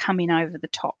is going to come in over the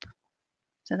top.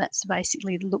 So that's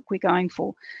basically the look we're going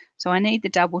for. So I need the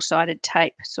double-sided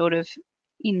tape sort of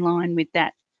in line with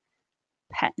that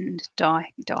patterned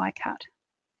die cut,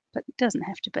 but it doesn't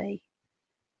have to be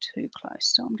too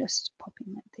close. So I'm just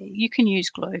popping that there. You can use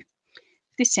glue.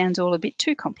 If this sounds all a bit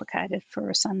too complicated for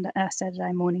a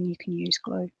Saturday morning, you can use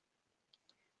glue.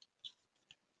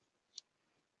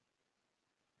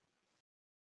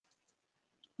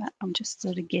 But I'm just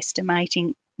sort of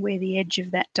guesstimating where the edge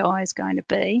of that die is going to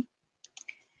be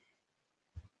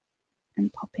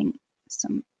and popping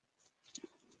some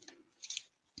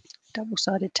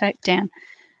double-sided tape down.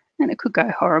 And it could go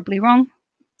horribly wrong,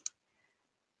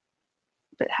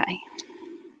 but hey,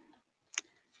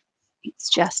 it's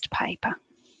just paper.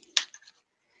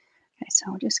 Okay, so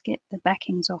I'll just get the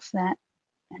backings off that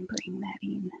and bring that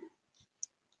in.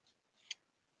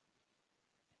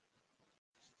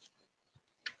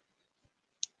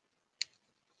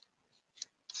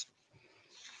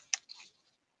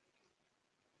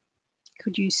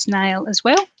 Could use snail as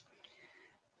well,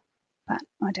 but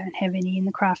I don't have any in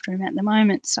the craft room at the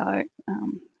moment, so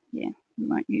yeah, we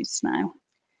won't use snail.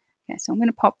 Okay, so I'm going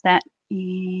to pop that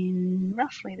in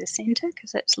roughly the centre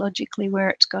because that's logically where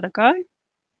it's got to go,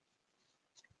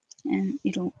 and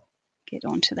it'll get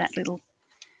onto that little,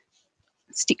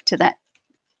 stick to that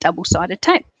double-sided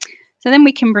tape. So then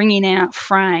we can bring in our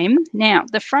frame. Now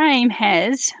the frame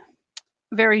has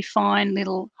very fine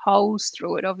little holes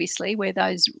through it, obviously, where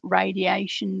those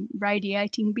radiating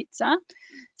bits are.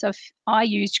 So if I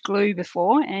used glue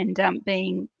before, and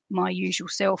being my usual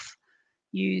self,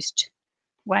 used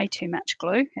way too much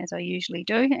glue, as I usually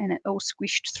do, and it all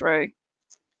squished through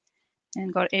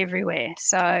and got everywhere.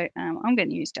 So I'm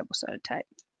going to use double-sided tape.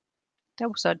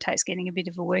 Double-sided tape's getting a bit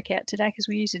of a workout today because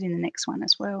we use it in the next one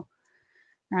as well.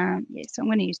 Yeah, so I'm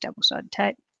going to use double-sided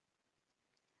tape.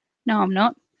 No, I'm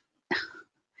not.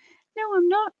 No, I'm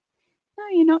not. No,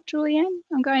 you're not, Julianne.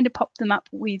 I'm going to pop them up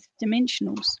with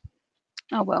dimensionals.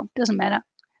 Oh, well, doesn't matter.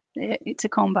 It's a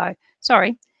combo. Sorry.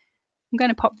 I'm going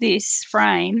to pop this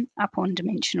frame up on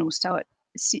dimensionals so it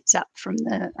sits up from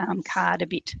the card a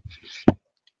bit.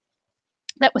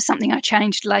 That was something I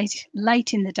changed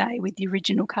late in the day with the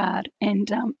original card,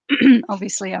 and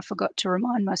obviously I forgot to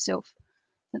remind myself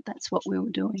that that's what we were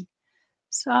doing.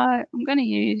 So I'm going to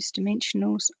use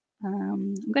dimensionals.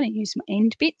 I'm going to use my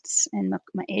end bits and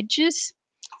my edges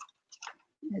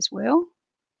as well.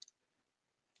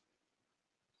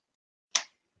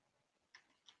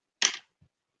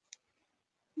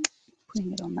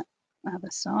 Putting it on the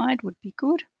other side would be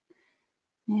good.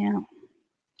 Now,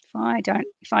 I've got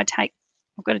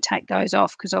to take those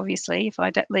off because obviously if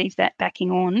I leave that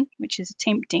backing on, which is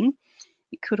tempting,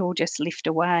 it could all just lift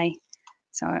away.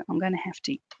 So I'm going to have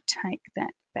to take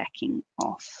that backing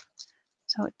off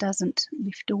so it doesn't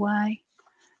lift away.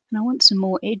 And I want some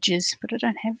more edges, but I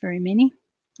don't have very many.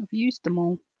 I've used them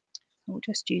all. I'll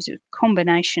just use a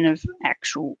combination of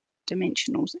actual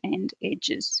dimensionals and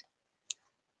edges.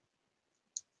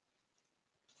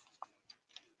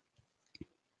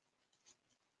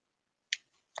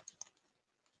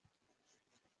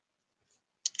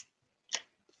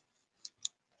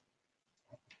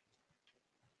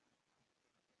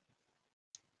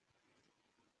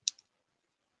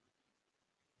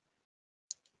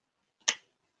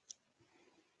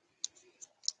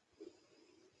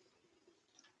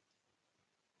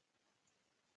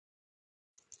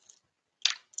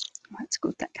 that's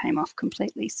good. That came off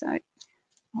completely, so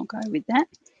I'll go with that.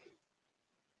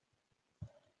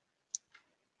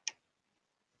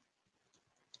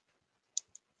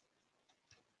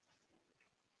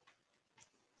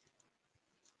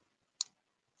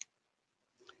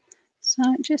 So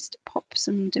just pop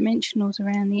some dimensionals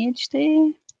around the edge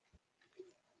there.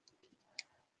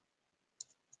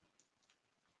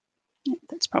 Yep,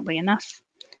 that's probably enough.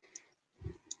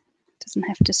 Doesn't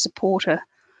have to support a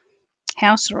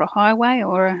house or a highway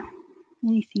or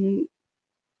anything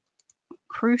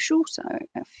crucial, so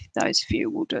those few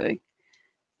will do.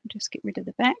 Just get rid of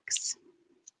the backs.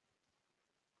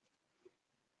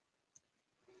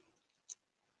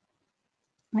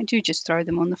 I do just throw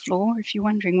them on the floor. If you're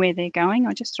wondering where they're going,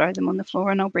 I just throw them on the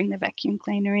floor and I'll bring the vacuum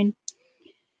cleaner in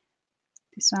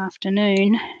this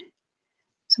afternoon.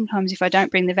 Sometimes if I don't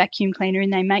bring the vacuum cleaner in,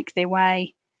 they make their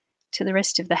way to the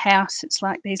rest of the house. It's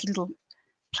like these little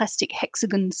plastic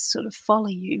hexagons sort of follow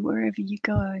you wherever you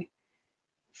go.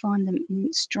 Find them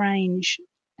in strange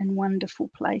and wonderful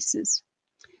places.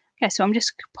 Okay, so I'm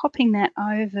just popping that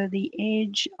over the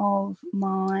edge of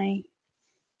my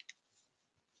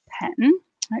pattern.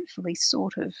 Hopefully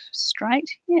sort of straight.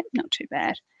 Yep, not too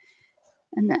bad.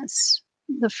 And that's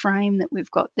the frame that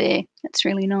we've got there. That's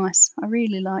really nice. I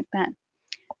really like that.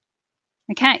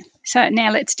 Okay, so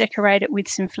now let's decorate it with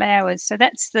some flowers. So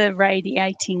that's the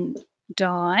radiating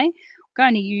die. I'm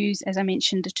going to use, as I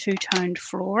mentioned, a two-toned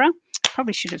flora.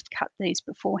 Probably should have cut these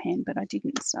beforehand, but I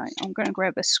didn't. So I'm going to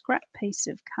grab a scrap piece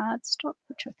of cardstock,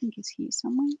 which I think is here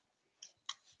somewhere.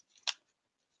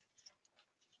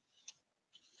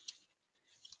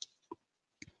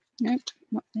 Nope,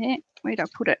 not there. Where did I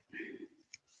put it?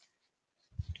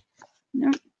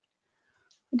 Nope.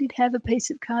 I did have a piece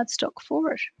of cardstock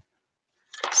for it,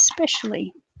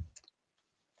 especially.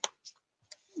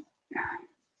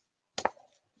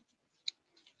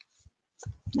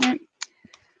 Nope.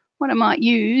 What I might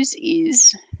use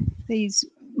is these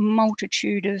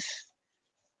multitude of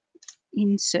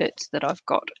inserts that I've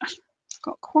got. I've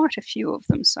got quite a few of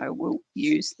them, so we'll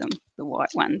use them, the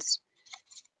white ones,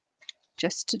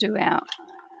 just to do our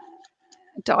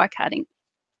die cutting.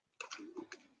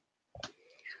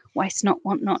 Waste not,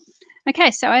 want not.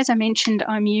 Okay, so as I mentioned,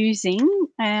 I'm using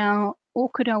our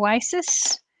Orchid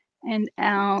Oasis and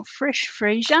our Fresh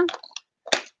Freesia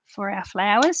for our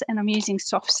flowers, and I'm using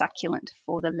Soft Succulent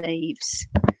for the leaves.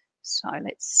 So I've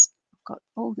got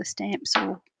all the stamps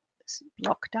all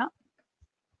blocked up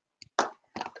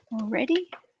already.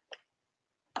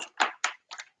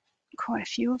 Quite a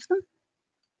few of them.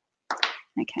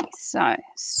 Okay, so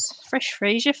Fresh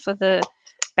Freesia for the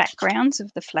backgrounds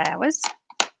of the flowers.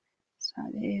 So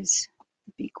there's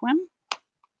the big one.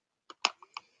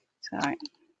 So I'm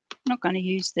not going to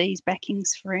use these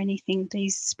backings for anything,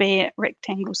 these spare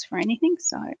rectangles for anything,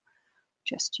 so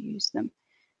just use them.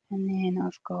 And then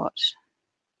I've got,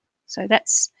 so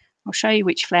that's, I'll show you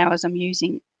which flowers I'm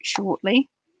using shortly.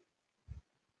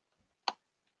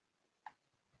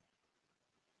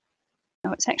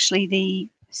 No, it's actually the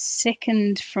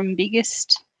second from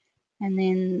biggest, and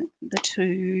then the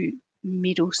two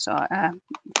middle size,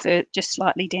 just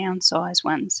slightly downsized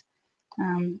ones.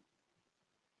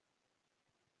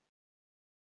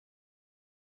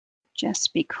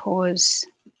 Just because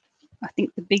I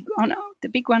think the big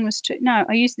one was two. No,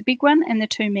 I used the big one and the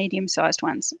two medium-sized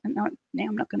ones. And now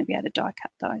I'm not going to be able to die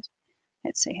cut those.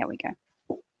 Let's see how we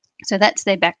go. So that's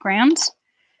their backgrounds.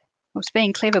 I was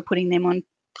being clever putting them on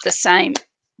the same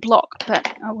block,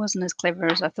 but I wasn't as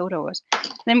clever as I thought I was.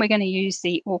 Then we're going to use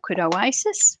the Orchid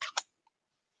Oasis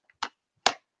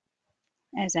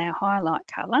as our highlight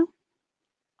colour.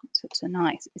 So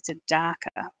it's a darker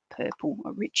purple,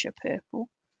 a richer purple.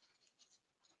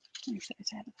 Move those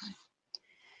out of the way.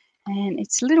 And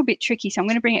it's a little bit tricky, so I'm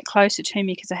going to bring it closer to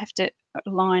me because I have to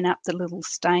line up the little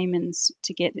stamens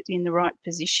to get it in the right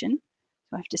position.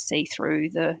 So I have to see through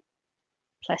the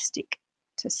plastic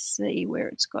to see where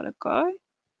it's got to go.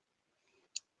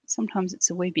 Sometimes it's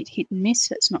a wee bit hit and miss,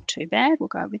 so it's not too bad. We'll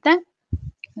go with that.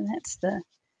 And that's the,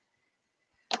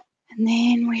 and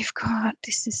then we've got,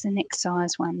 this is the next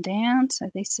size one down.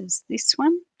 So this is this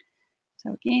one.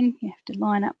 So again, you have to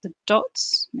line up the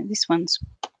dots. Now this one's,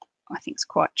 I think, is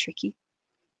quite tricky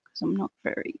because I'm not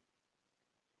very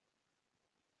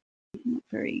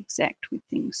exact with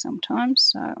things sometimes.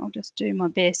 So I'll just do my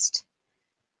best,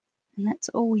 and that's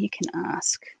all you can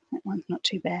ask. That one's not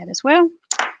too bad as well.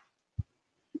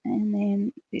 And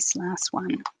then this last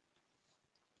one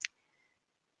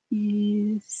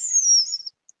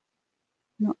is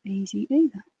not easy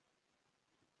either.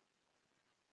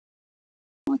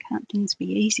 Why can't things be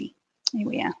easy? Here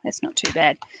we are. That's not too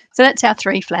bad. So that's our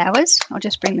 3 flowers. I'll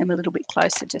just bring them a little bit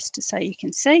closer just so you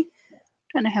can see.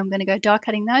 Don't know how I'm going to go die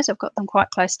cutting those. I've got them quite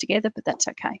close together, but that's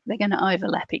okay. They're going to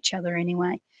overlap each other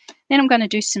anyway. Then I'm going to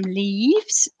do some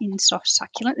leaves in soft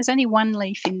succulent. There's only 1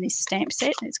 leaf in this stamp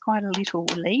set. It's quite a little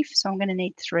leaf, so I'm going to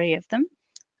need 3 of them.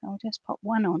 I'll just pop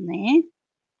 1 on there.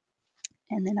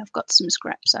 And then I've got some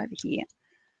scraps over here.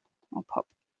 I'll pop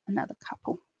another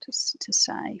couple to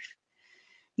save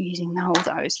using all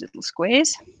those little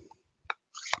squares.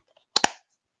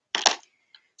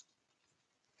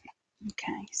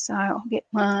 Okay, so I'll get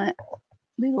my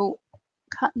little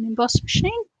cut and emboss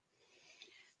machine.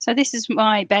 So this is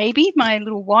my baby, my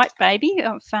little white baby.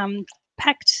 I've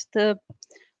packed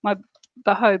my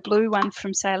boho blue one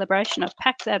from Celebration. I've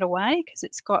packed that away because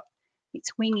it's got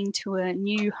its wing into a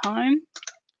new home.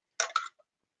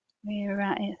 Where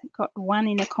I got 1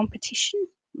 in a competition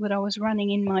that I was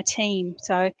running in my team.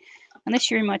 So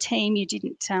unless you're in my team, you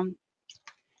didn't,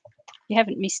 you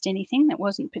haven't missed anything. That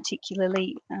wasn't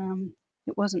particularly,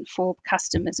 it wasn't for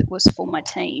customers. It was for my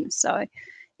team. So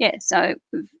yeah, so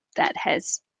that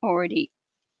has already,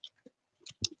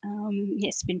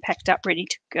 yes, been packed up, ready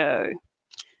to go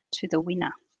to the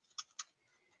winner.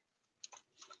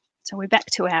 So we're back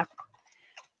to our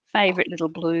favourite little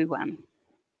blue one.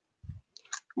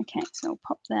 Okay, so I'll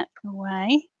pop that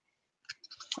away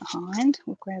behind.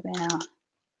 We'll grab our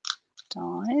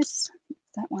dies,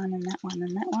 that one and that one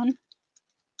and that one.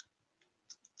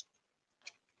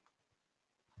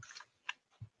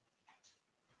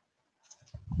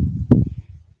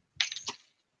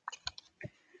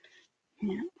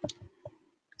 Yeah.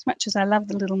 As much as I love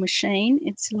the little machine,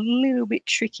 it's a little bit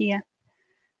trickier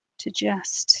to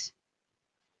just,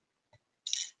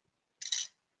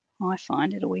 I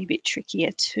find it a wee bit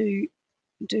trickier to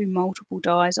do multiple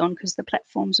dies on because the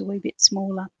platform's a wee bit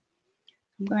smaller.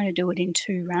 I'm going to do it in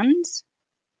 2 runs,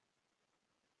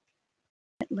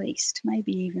 at least,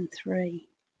 maybe even 3.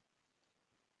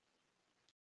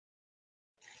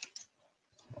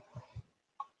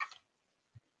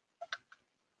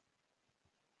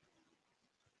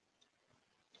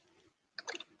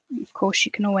 Of course,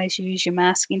 you can always use your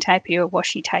masking tape or your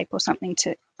washi tape or something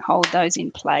to hold those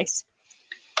in place.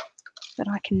 But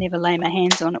I can never lay my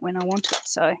hands on it when I want it.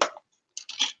 So,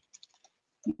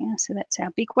 yeah, so that's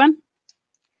our big one.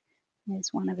 There's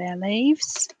one of our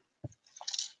leaves.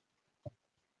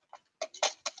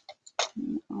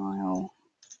 And I'll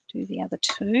do the other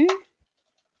 2.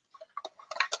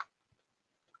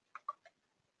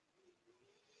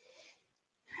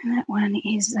 And that one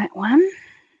is that one.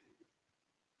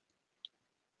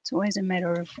 It's always a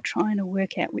matter of trying to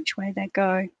work out which way they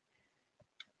go.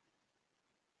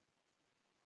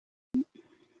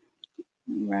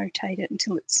 Rotate it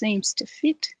until it seems to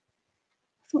fit.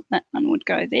 I thought that one would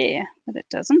go there, but it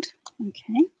doesn't.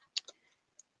 Okay.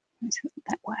 Let's put it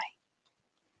that way.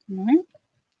 No,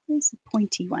 there's the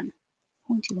pointy one.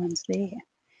 Pointy one's there.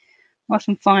 I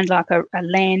often find like a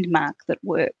landmark that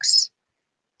works.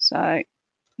 So,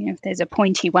 you know, if there's a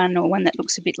pointy one or one that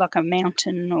looks a bit like a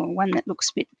mountain or one that looks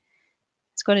a bit,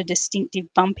 it's got a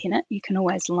distinctive bump in it, you can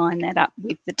always line that up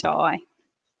with the die.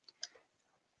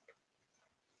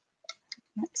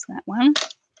 That's that one.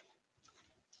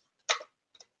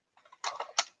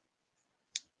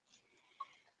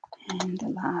 And the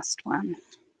last one.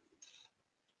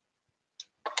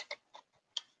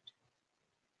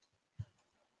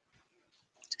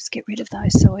 Just get rid of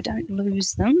those so I don't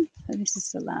lose them. So this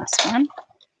is the last one.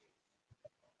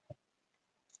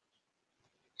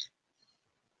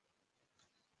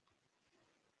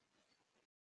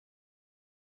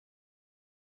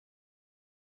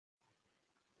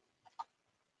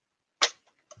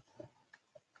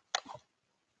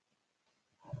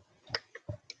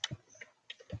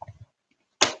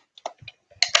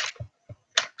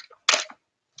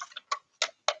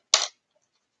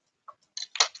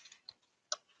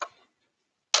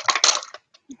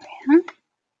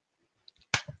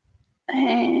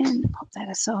 And pop that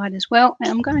aside as well. And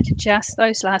I'm going to just,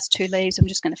 those last 2 leaves, I'm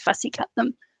just going to fussy cut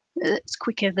them. It's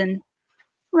quicker than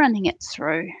running it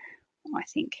through, I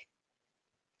think.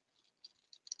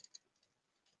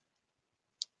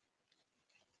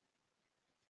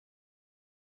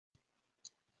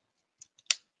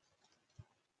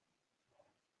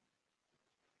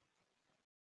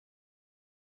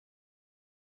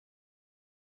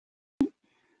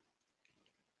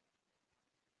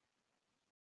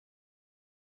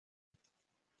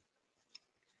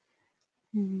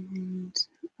 And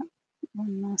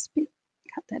one last bit,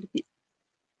 cut that a bit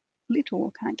little,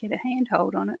 I can't get a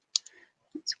handhold on it.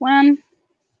 That's one.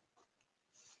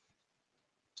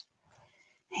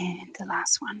 And the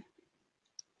last one.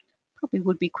 Probably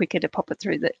would be quicker to pop it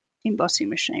through the embossing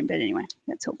machine, but anyway,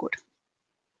 that's all good.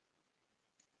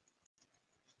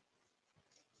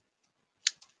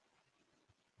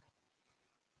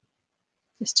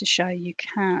 Just to show you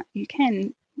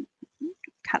can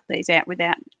cut these out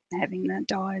without having the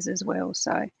dies as well.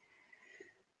 So, okay,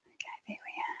 there we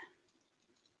are.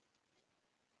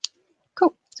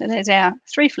 Cool. So there's our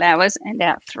 3 flowers and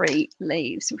our 3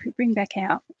 leaves. So if we bring back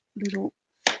our little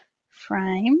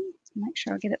frame, make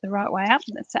sure I get it the right way up.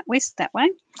 That's that west that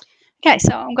way. Okay,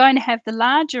 so I'm going to have the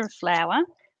larger flower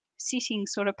sitting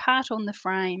sort of part on the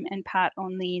frame and part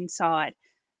on the inside.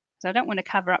 So I don't want to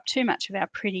cover up too much of our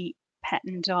pretty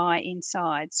pattern die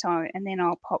inside. So, and then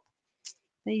I'll pop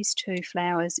these 2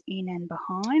 flowers in and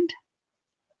behind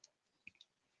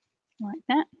like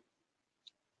that.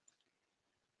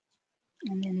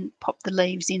 And then pop the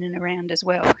leaves in and around as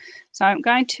well. So I'm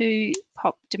going to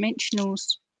pop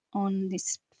dimensionals on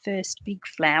this first big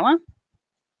flower.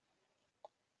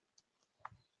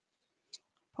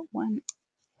 Put one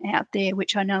out there,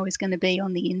 which I know is going to be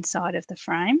on the inside of the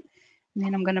frame. And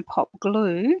then I'm going to pop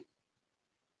glue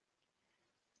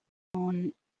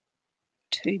on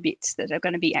 2 bits that are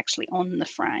going to be actually on the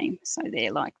frame. So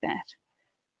they're like that.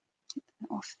 Get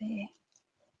that off there.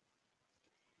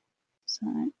 So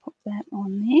pop that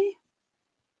on there.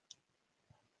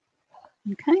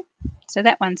 Okay, so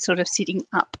that one's sort of sitting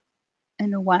up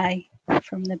and away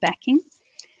from the backing.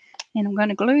 And I'm going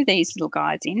to glue these little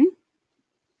guys in.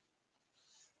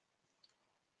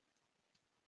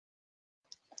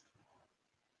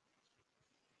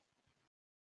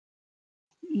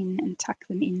 And tuck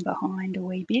them in behind a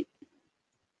wee bit.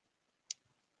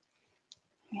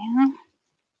 Yeah.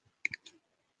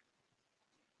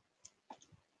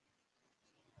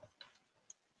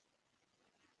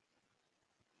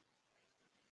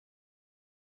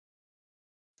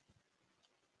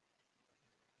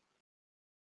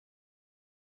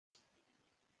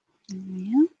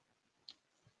 Yeah.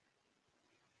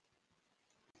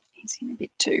 He's in a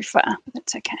bit too far, but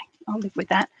that's okay. I'll live with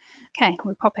that. Okay,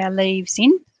 we'll pop our leaves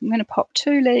in. I'm going to pop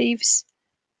 2 leaves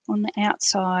on the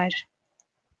outside.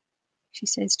 She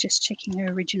says just checking her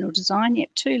original design. Yep,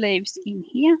 2 leaves in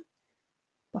here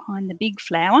behind the big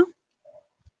flower.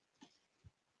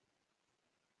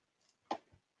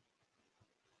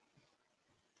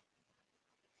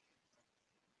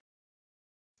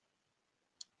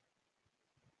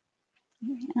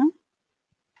 There we are.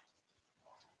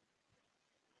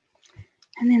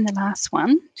 And then the last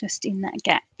one, just in that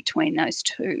gap between those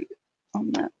 2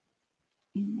 on the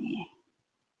in there.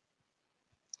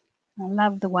 I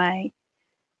love the way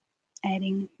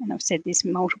adding, and I've said this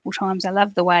multiple times, I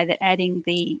love the way that adding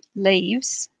the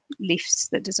leaves lifts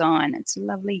the design. It's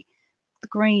lovely. The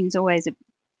green's always a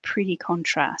pretty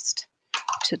contrast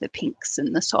to the pinks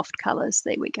and the soft colours.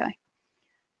 There we go.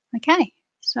 Okay,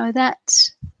 so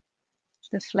that's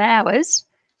the flowers,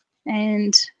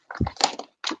 and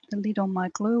put the lid on my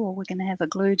glue, or we're going to have a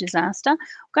glue disaster. I'm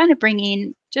going to bring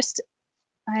in just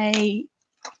a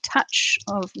touch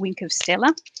of Wink of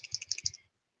Stella.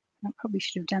 I probably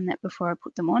should have done that before I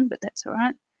put them on, but that's all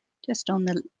right. Just on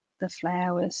the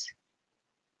flowers.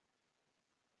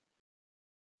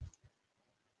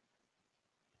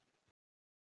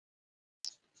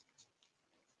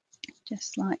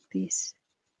 Just like this.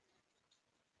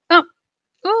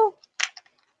 Oh,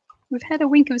 we've had a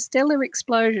Wink of Stella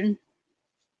explosion.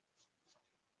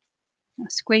 I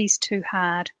squeezed too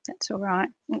hard. That's all right.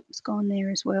 Oh, it's gone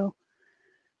there as well.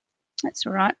 That's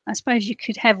all right. I suppose you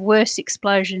could have worse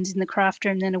explosions in the craft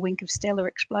room than a Wink of Stella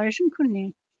explosion, couldn't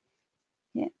you?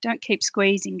 Yeah, don't keep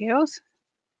squeezing, girls.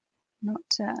 Not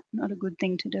a good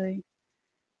thing to do.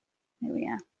 There we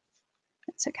are.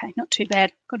 That's okay. Not too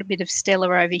bad. Got a bit of Stella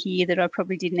over here that I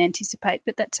probably didn't anticipate,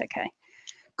 but that's okay.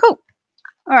 Cool.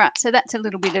 All right, so that's a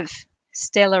little bit of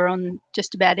Stella on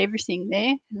just about everything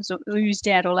there. It's oozed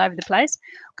out all over the place.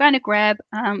 I'm going to grab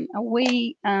a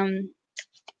wee,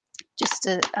 just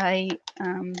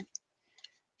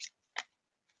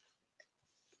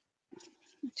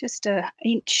just a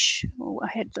inch, or I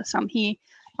had some here,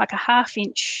 like a 1/2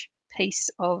 inch piece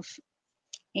of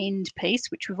end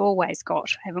piece, which we've always got,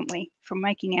 haven't we? From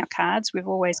making our cards, we've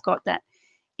always got that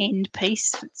end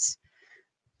piece that's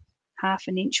 1/2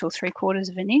 an inch or 3/4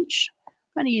 of an inch. I'm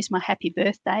going to use my happy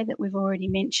birthday that we've already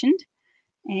mentioned,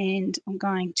 and I'm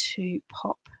going to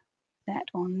pop that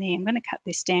on there. I'm going to cut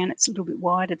this down. It's a little bit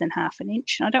wider than 1/2 an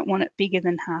inch. I don't want it bigger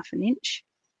than 1/2 an inch.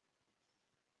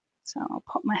 So I'll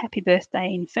pop my happy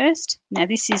birthday in first. Now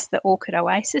this is the Orchid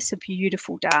Oasis, a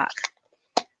beautiful dark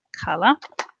colour.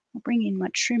 I'll bring in my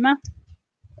trimmer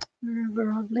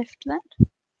wherever I've left that.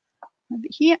 Over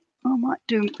here, I might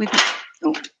do it with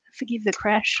forgive the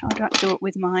crash. I don't do it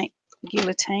with my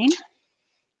guillotine.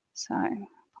 So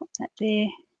pop that there.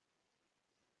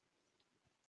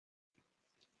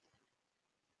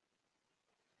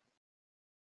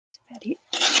 That's about it.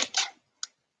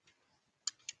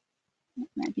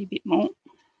 Maybe a bit more.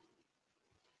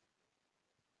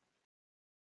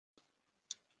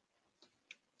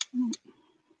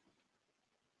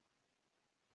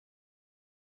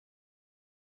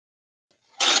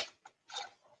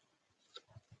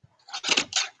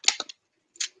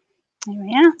 There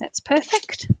we are, that's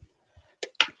perfect.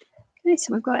 Okay,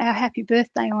 so we've got our happy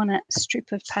birthday on a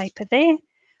strip of paper there.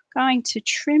 Going to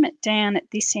trim it down at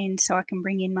this end so I can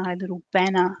bring in my little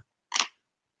banner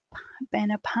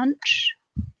punch,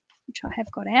 which I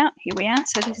have got out. Here we are.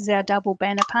 So this is our double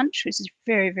banner punch, which is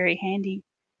very, very handy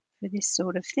for this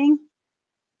sort of thing.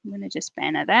 I'm going to just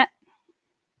banner that.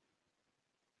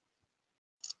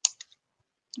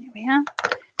 There we are.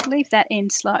 Leave that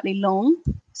end slightly long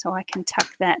so I can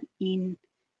tuck that in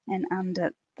and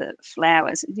under the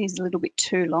flowers. It is a little bit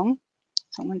too long,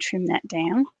 so I'm going to trim that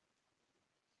down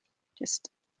just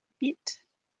a bit.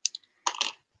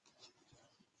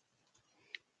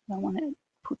 I want to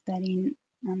put that in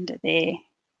under there.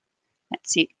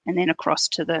 That's it. And then across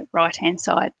to the right hand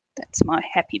side, that's my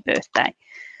happy birthday.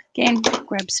 Again,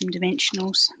 grab some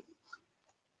dimensionals.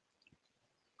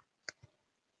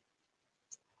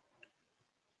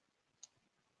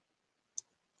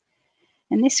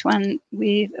 And this one,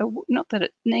 with not that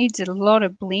it needs a lot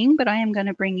of bling, but I am going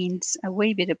to bring in a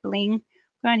wee bit of bling. I'm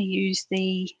going to use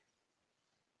the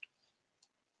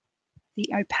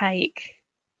opaque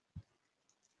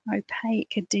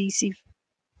adhesive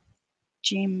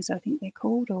gems, I think they're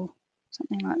called, or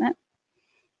something like that.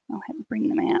 I'll have to bring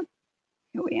them out.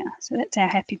 Here we are. So that's our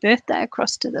happy birthday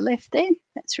across to the left there.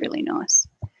 That's really nice.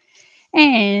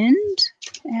 And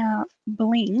our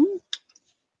bling.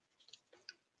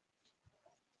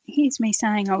 Here's me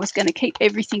saying I was going to keep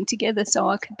everything together so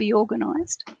I could be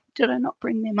organised. Did I not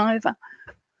bring them over?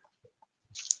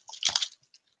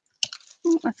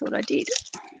 Oh, I thought I did.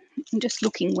 I'm just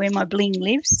looking where my bling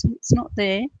lives. It's not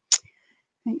there.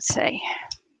 Let's see.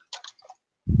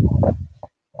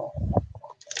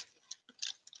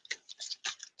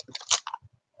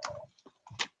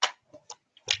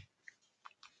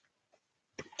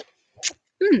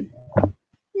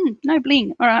 No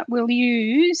bling. All right, we'll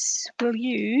use.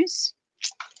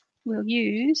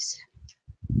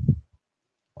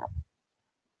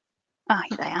 Ah,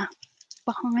 here they are.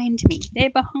 Behind me.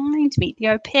 They're behind me. The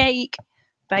opaque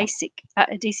basic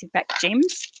adhesive back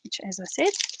gems, which, as I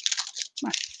said,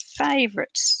 my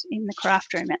favourites in the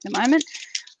craft room at the moment.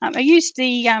 I used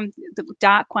the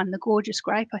dark one, the Gorgeous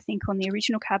Grape, I think, on the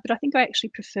original card, but I think I actually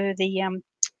prefer the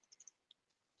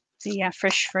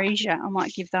Fresh Freesia. I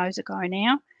might give those a go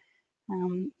now,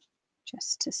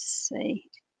 just to see.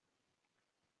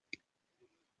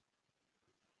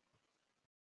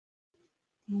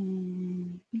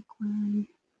 Big one.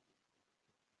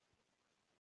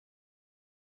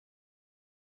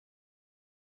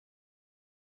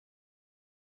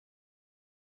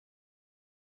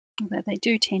 Although they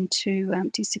do tend to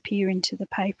disappear into the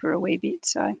paper a wee bit,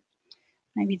 so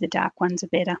maybe the dark ones are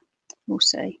better. We'll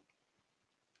see.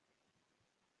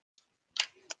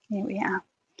 There we are.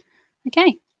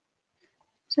 Okay,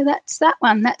 so that's that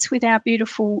one. That's with our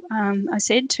beautiful, I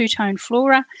said, two-tone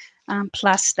flora,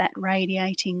 plus that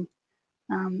radiating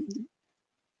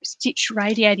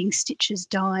radiating stitches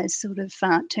dies sort of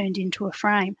turned into a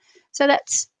frame. So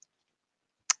that's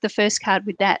the first card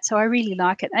with that. So I really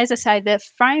like it. As I say, the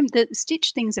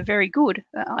stitch things are very good.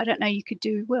 I don't know, you could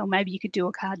do, well, maybe you could do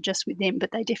a card just with them, but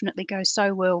they definitely go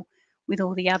so well with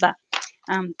all the other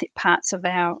parts of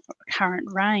our current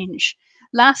range.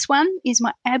 Last one is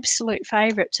my absolute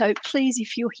favourite. So please,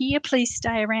 if you're here, please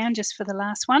stay around just for the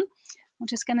last one. I'm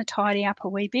just going to tidy up a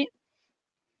wee bit.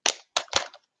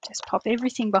 Just pop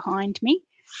everything behind me.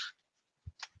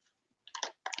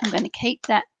 I'm going to keep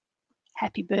that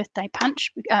happy birthday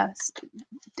punch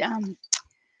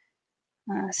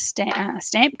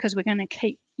stamp because we're going to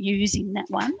keep using that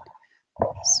one.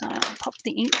 So I'll pop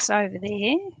the inks over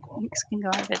there. Inks can go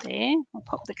over there. I'll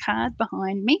pop the card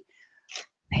behind me.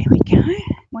 There we go.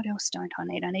 What else don't I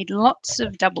need? I need lots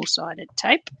of double-sided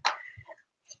tape.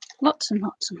 Lots and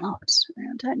lots and lots. I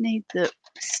don't need the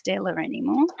Stella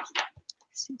anymore.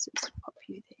 Scissors, pop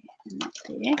you there and that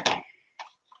there.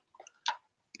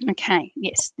 Okay,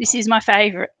 yes, this is my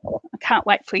favourite. I can't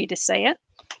wait for you to see it.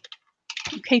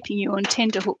 I'm keeping you on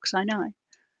tenterhooks, I know.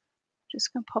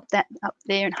 Just going to pop that up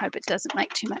there and hope it doesn't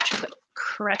make too much of a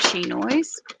crashy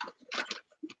noise.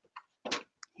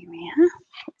 Here we are.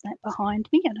 Pop that behind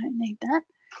me. I don't need that.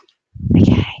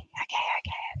 Okay,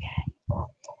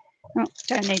 Oh,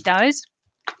 don't need those.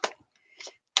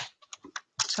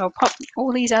 So I'll pop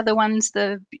all these other ones,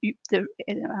 the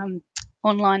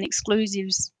online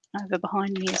exclusives, over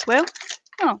behind me as well.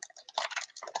 Oh,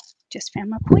 just found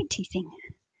my pointy thing.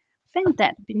 Found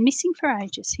that. Been missing for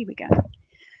ages. Here we go.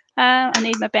 I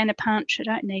need my banner punch. I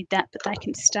don't need that, but they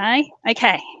can stay.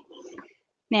 Okay.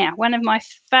 Now, one of my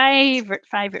favourite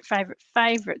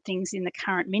things in the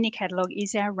current mini catalogue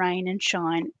is our Rain and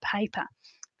Shine paper.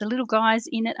 The little guys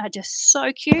in it are just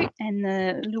so cute, and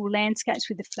the little landscapes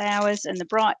with the flowers and the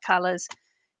bright colours,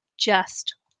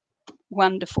 just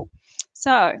wonderful.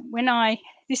 So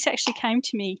this actually came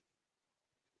to me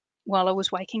while I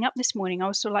was waking up this morning. I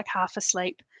was sort of like half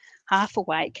asleep, half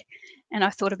awake, and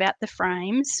I thought about the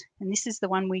frames, and this is the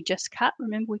one we just cut.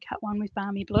 Remember, we cut one with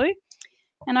Balmy Blue,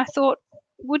 and I thought,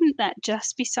 wouldn't that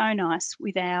just be so nice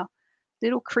with our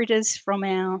little critters from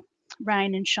our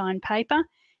Rain and Shine paper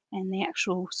and the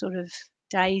actual sort of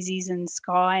daisies and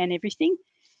sky and everything,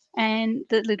 and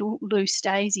the little loose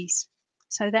daisies.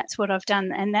 So that's what I've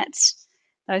done, and that's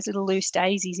those little loose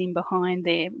daisies in behind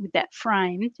there with that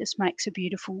frame just makes a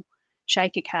beautiful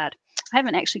shaker card. I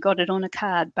haven't actually got it on a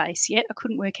card base yet. I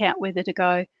couldn't work out whether to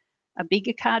go a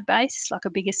bigger card base, like a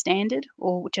bigger standard,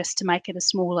 or just to make it a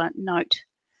smaller note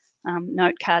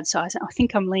card size. I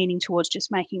think I'm leaning towards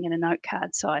just making it a note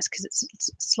card size because it's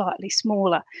slightly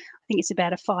smaller. I think it's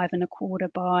about a 5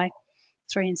 1/4 by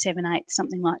 3 7/8,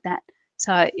 something like that.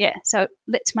 So yeah, so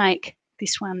let's make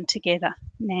this one together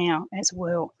now as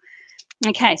well.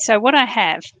 Okay, so what I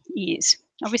have is,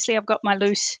 obviously I've got my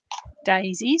loose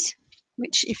daisies,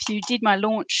 which if you did my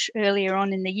launch earlier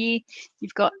on in the year,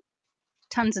 you've got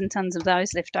tons and tons of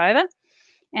those left over.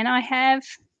 And I have,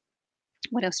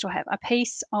 what else do I have? I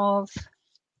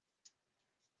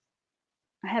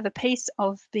have a piece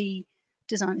of the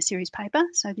designer series paper.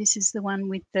 So this is the one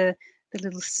with the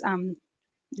little,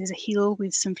 there's a hill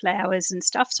with some flowers and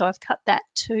stuff. So I've cut that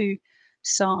to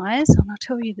size, and I'll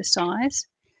tell you the size.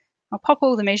 I'll pop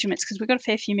all the measurements because we've got a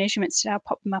fair few measurements today. I'll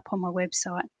pop them up on my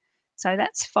website. So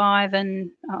that's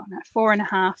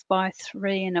 4.5 by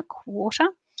 3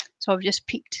 1/4. So I've just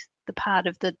picked the part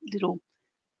of the little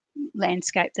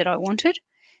landscape that I wanted.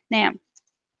 Now,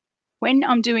 when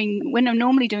I'm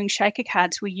normally doing shaker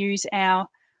cards, we use our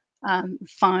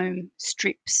foam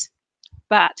strips,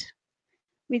 but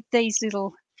with these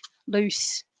little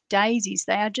loose daisies,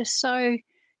 they are just so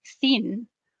thin.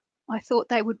 I thought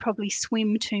they would probably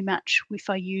swim too much if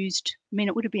I used,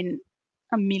 it would have been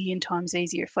a million times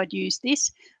easier if I'd used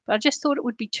this, but I just thought it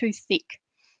would be too thick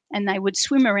and they would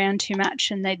swim around too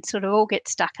much and they'd sort of all get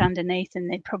stuck underneath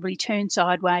and they'd probably turn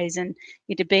sideways and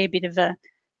it'd be a bit of a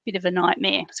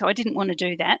nightmare. So I didn't want to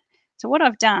do that. So what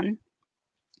I've done,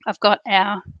 I've got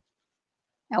our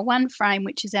one frame,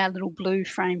 which is our little blue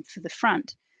frame for the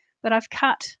front, but I've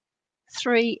cut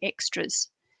 3 extras.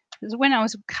 Because when I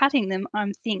was cutting them,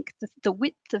 I think the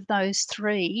width of those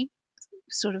 3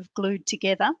 sort of glued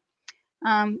together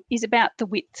is about the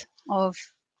width of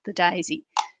the daisy.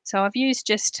 So I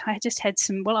just had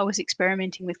some, while I was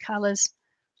experimenting with colours,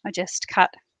 I just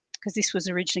cut, because this was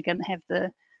originally going to have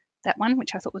that one,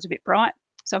 which I thought was a bit bright.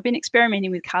 So I've been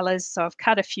experimenting with colours. So I've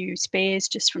cut a few spares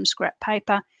just from scrap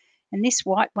paper. And this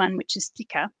white one, which is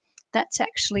thicker, that's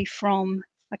actually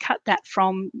I cut that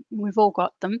from, we've all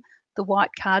got them, the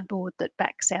white cardboard that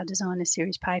backs our designer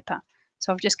series paper.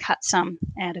 So I've just cut some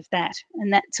out of that,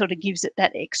 and that sort of gives it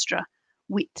that extra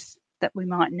width that we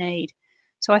might need.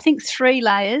 So I think 3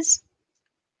 layers,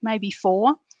 maybe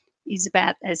 4, is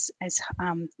about as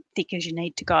thick as you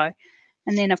need to go.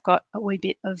 And then I've got a wee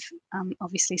bit of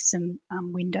obviously some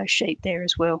window sheet there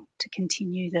as well to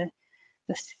continue the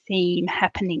theme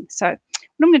happening. So what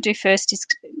I'm going to do first is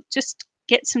just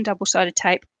get some double-sided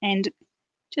tape and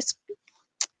just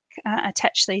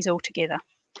attach these all together.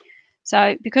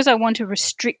 So because I want to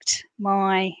restrict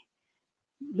my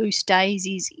loose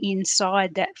daisies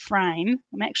inside that frame,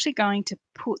 I'm actually going to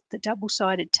put the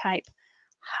double-sided tape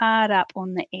hard up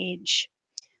on the edge.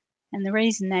 And the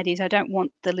reason that is I don't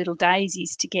want the little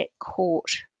daisies to get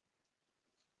caught.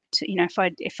 So,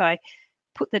 if I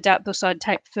put the double-sided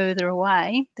tape further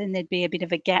away, then there'd be a bit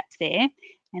of a gap there,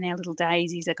 and our little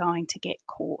daisies are going to get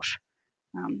caught,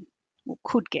 or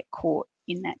could get caught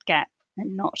in that gap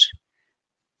and not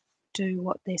do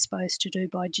what they're supposed to do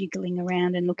by jiggling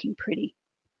around and looking pretty.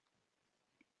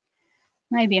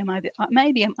 Maybe I'm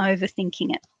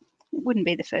overthinking it. It wouldn't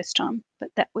be the first time, but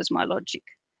that was my logic.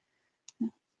 I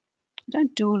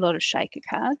don't do a lot of shaker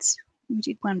cards. We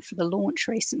did one for the launch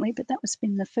recently, but that was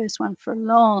been the first one for a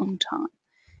long time.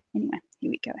 Anyway,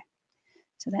 here we go.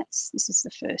 So this is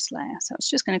the first layer. So it's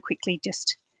just going to quickly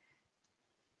just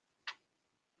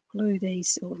glue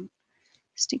these or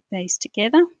Stick these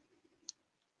together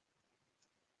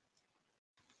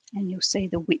and you'll see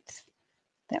the width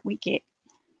that we get.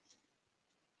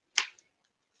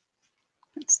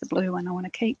 That's the blue one I want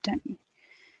to keep, don't you?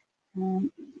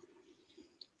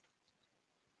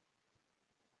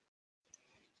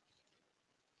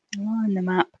 Line them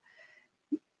up.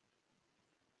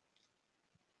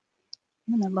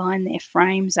 I'm going to line their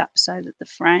frames up so that the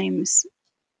frames,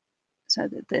 so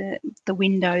that the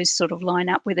windows sort of line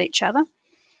up with each other.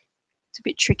 It's a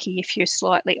bit tricky if you're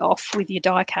slightly off with your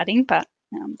die cutting, but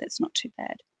that's not too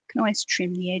bad. You can always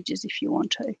trim the edges if you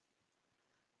want to.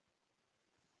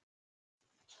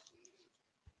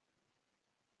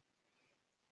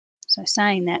 So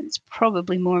saying that, it's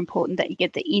probably more important that you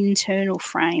get the internal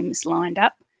frames lined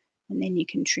up, and then you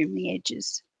can trim the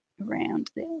edges around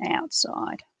the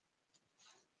outside.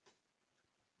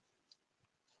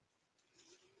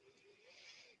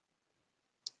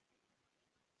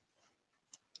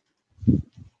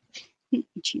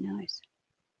 Itchy nose.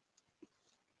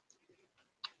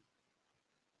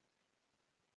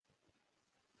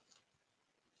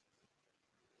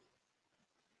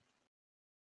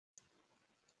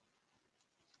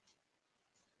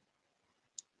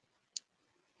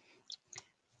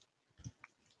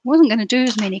 Wasn't going to do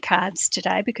as many cards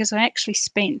today because I actually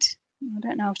spent, I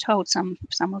don't know, I've told some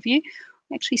of you,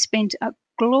 I actually spent a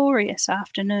glorious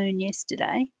afternoon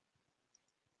yesterday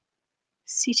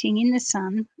sitting in the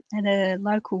sun at a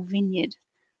local vineyard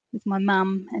with my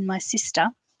mum and my sister,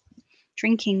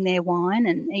 drinking their wine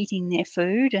and eating their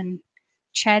food and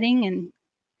chatting, and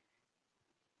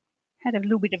had a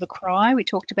little bit of a cry. We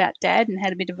talked about Dad and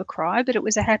had a bit of a cry, but it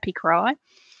was a happy cry.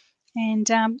 And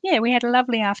yeah, we had a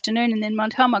lovely afternoon. And then by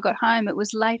the time I got home, it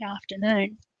was late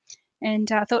afternoon. And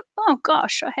I thought, oh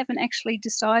gosh, I haven't actually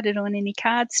decided on any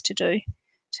cards to do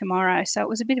tomorrow. So it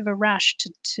was a bit of a rush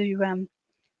to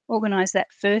organise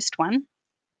that first one.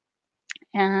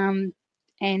 But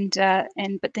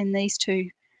then these two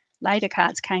later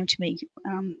cards came to me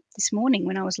this morning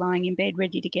when I was lying in bed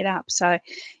ready to get up. So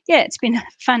yeah, it's been a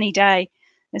funny day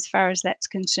as far as that's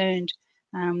concerned.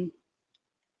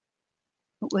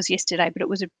 It was yesterday, but it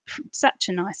was such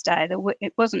a nice day.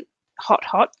 It wasn't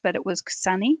hot, but it was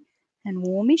sunny and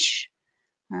warmish.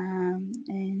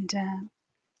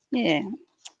 Yeah,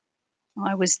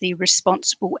 I was the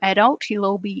responsible adult. You'll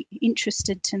all be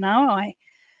interested to know. I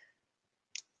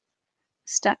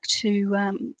stuck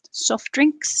to soft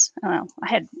drinks. I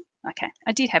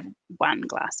did have one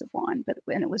glass of wine,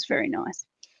 and it was very nice.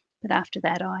 But after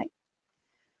that, I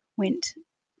went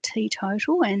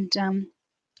teetotal and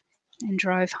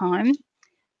drove home.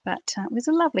 But it was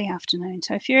a lovely afternoon.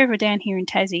 So if you're ever down here in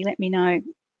Tassie, let me know,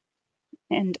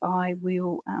 and I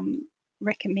will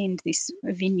recommend this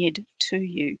vineyard to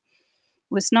you. It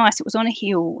was nice. It was on a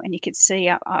hill, and you could see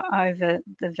up over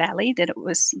the valley that it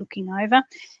was looking over.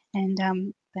 And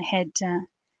they had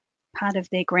part of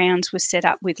their grounds was set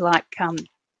up with like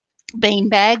bean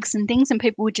bags and things, and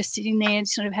people were just sitting there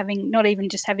sort of having, not even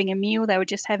just having a meal, they were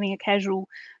just having a casual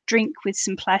drink with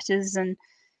some platters, and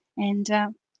yeah,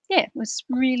 it was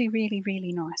really, really,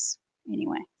 really nice.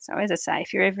 Anyway, so as I say,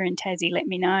 if you're ever in Tassie, let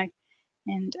me know,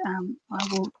 and I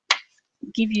will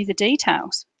give you the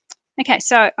details. Okay,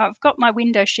 so I've got my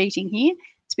window sheeting here.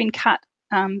 It's been cut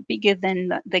bigger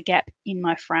than the gap in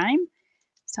my frame.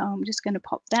 So I'm just going to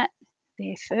pop that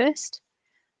there first.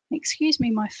 Excuse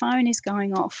me, my phone is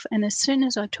going off, and as soon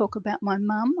as I talk about my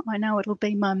mum, I know it'll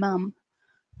be my mum.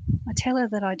 I tell her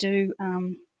that I do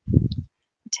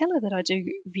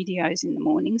videos in the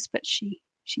mornings, but she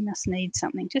must need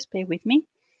something. Just bear with me.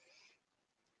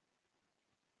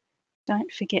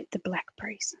 Don't forget the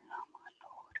blackberries. Oh my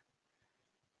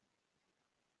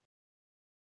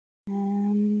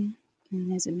Lord.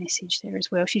 And there's a message there as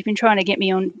well. She's been trying to get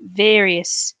me on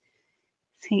various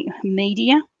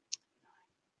media.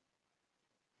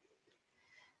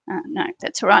 No,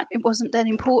 that's all right. It wasn't that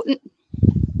important.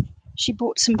 She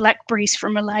bought some blackberries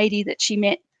from a lady that she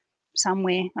met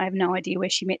somewhere. I have no idea where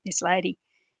she met this lady,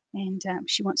 and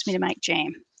she wants me to make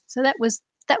jam. So that was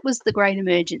the great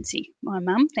emergency. My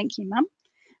mum, thank you, Mum.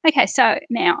 Okay, so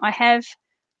now I have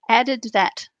added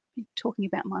that. Talking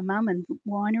about my mum and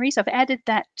wineries, I've added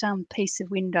that piece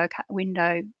of window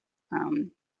pane.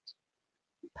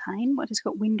 What is it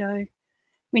called? Window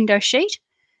sheet.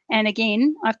 And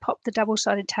again, I've popped the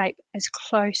double-sided tape as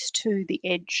close to the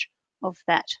edge of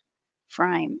that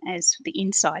frame, as the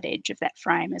inside edge of that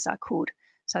frame as I could.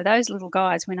 So those little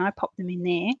guys, when I pop them in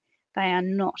there, they are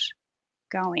not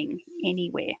going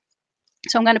anywhere.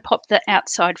 So I'm going to pop the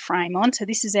outside frame on. So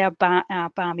this is our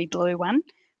balmy blue one,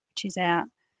 which is our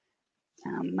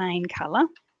main colour.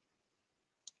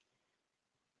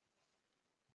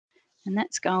 and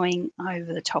that's going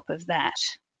over the top of that,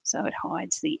 so it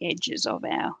hides the edges of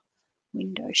our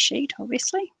window sheet,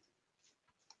 obviously.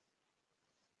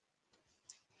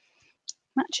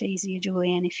 Much easier,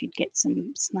 Julianne, if you'd get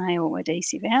some snail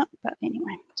adhesive out, but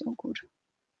anyway, it's all good.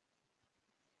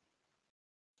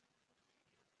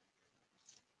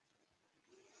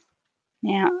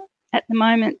 Now, at the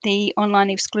moment, the online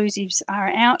exclusives are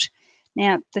out.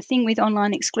 Now, the thing with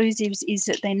online exclusives is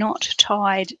that they're not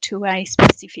tied to a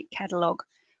specific catalogue,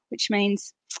 which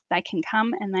means they can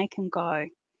come and they can go.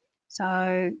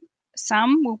 So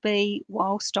some will be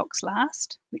while stocks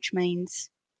last, which means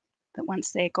that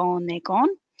once they're gone, they're gone.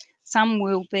 Some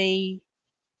will be,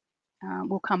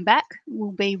 will come back,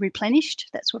 will be replenished.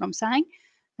 That's what I'm saying.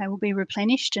 They will be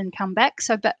replenished and come back.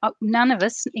 So, but none of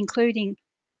us, including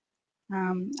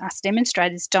us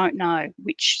demonstrators, don't know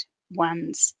which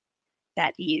ones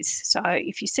that is. So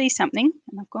if you see something,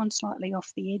 and I've gone slightly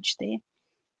off the edge there,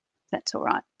 that's all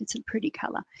right. It's a pretty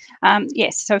colour.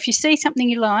 Yes. So if you see something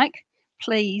you like,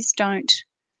 please don't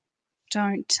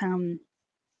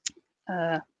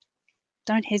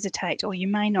hesitate, or you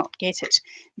may not get it.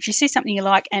 If you see something you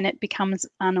like and it becomes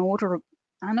not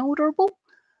orderable,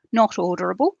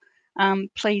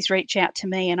 please reach out to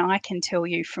me, and I can tell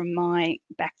you from my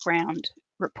background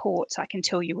reports, I can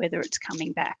tell you whether it's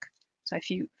coming back. So if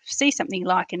you see something you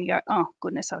like and you go, oh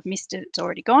goodness, I've missed it, it's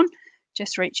already gone,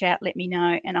 just reach out, let me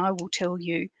know, and I will tell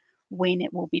you when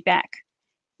it will be back.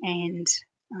 And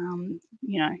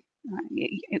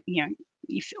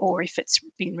if it's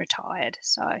been retired.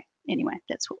 So anyway,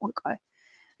 that's what we'll go.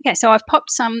 Okay, so I've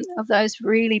popped some of those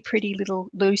really pretty little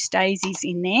loose daisies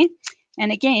in there.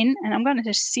 And again, and I'm going to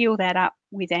just seal that up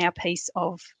with our piece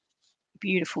of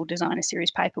beautiful designer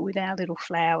series paper with our little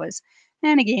flowers.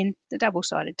 And again, the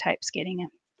double-sided tape's getting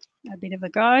a bit of a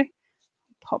go.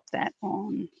 Pop that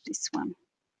on this one.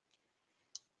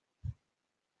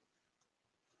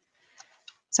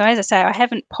 So as I say, I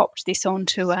haven't popped this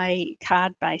onto a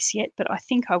card base yet, but I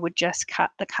think I would just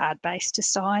cut the card base to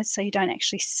size so you don't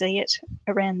actually see it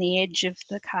around the edge of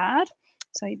the card.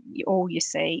 So all you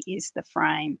see is the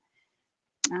frame.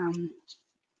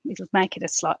 It'll make it a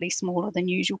slightly smaller than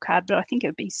usual card, but I think it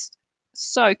would be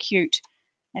so cute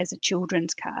as a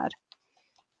children's card.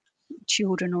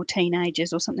 Children or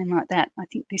teenagers or something like that. I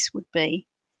think this would be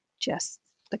just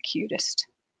the cutest.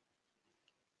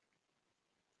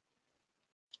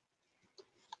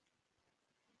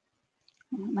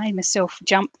 I made myself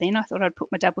jump then. I thought I'd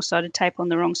put my double-sided tape on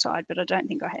the wrong side, but I don't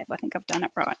think I have. I think I've done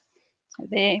it right. So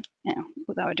there, now,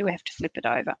 although I do have to flip it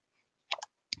over.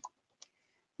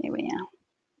 There we are.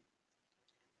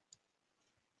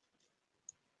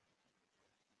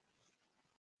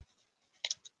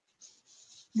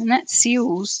 And that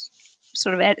seals,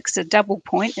 sort of adds a double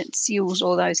point. It seals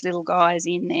all those little guys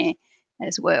in there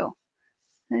as well.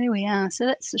 There we are. So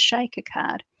that's the shaker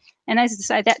card. And as I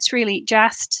say, that's really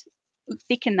just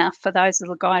thick enough for those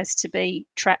little guys to be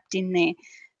trapped in there.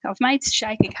 So I've made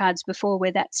shaker cards before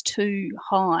where that's too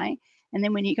high, and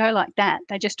then when you go like that,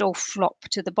 they just all flop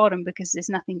to the bottom because there's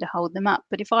nothing to hold them up.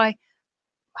 But if I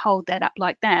hold that up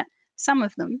like that, some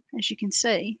of them, as you can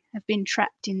see, have been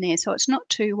trapped in there. So it's not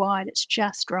too wide, it's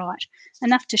just right.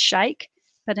 Enough to shake,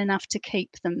 but enough to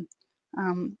keep them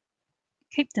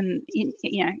in,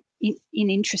 in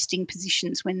interesting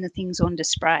positions when the thing's on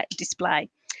display.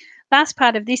 Last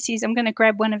part of this is I'm going to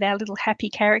grab one of our little happy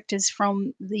characters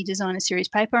from the designer series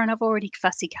paper, and I've already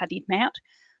fussy cut him out.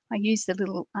 I use the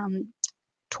little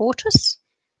tortoise,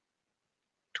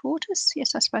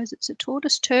 yes, I suppose it's a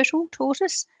tortoise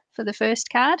for the first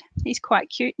card. He's quite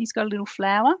cute. He's got a little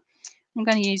flower. I'm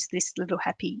going to use this little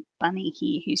happy bunny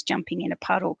here who's jumping in a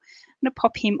puddle. I'm going to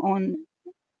pop him on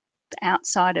the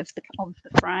outside of the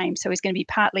frame. So he's going to be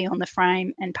partly on the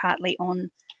frame and partly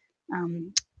on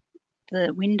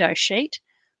the window sheet.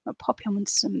 I'll pop him with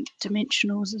some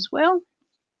dimensionals as well.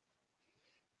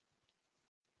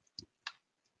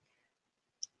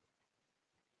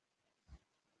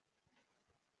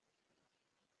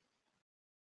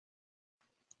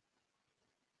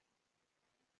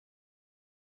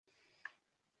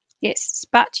 Yes,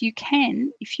 but you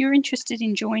can, if you're interested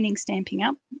in joining Stamping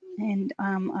Up, and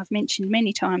I've mentioned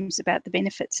many times about the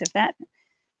benefits of that,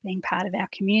 being part of our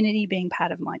community, being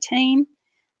part of my team,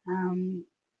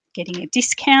 getting a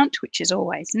discount, which is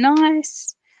always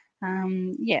nice.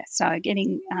 Yeah, so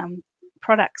getting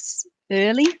products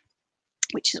early,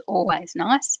 which is always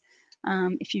nice.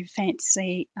 If you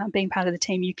fancy being part of the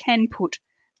team, you can put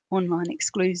online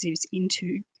exclusives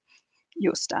into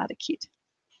your starter kit.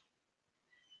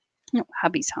 Oh,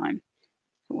 hubby's home.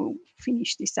 We'll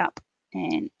finish this up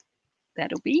and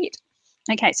that'll be it.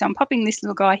 Okay, so I'm popping this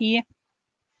little guy here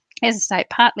As I say,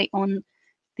 partly on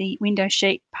the window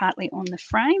sheet, partly on the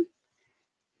frame.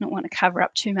 Not want to cover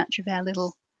up too much of our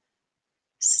little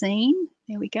scene.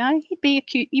 There we go. He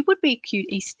would be a cute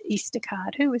Easter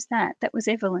card. Who was that? That was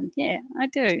Evelyn. Yeah, I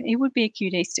do. He would be a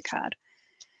cute Easter card.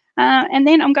 And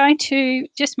then I'm going to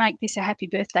just make this a happy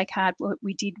birthday card, what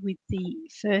we did with the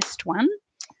first one.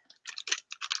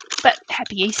 But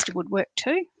Happy Easter would work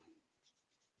too.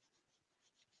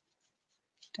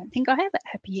 Don't think I have it,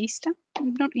 Happy Easter.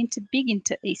 I'm not big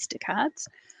into Easter cards.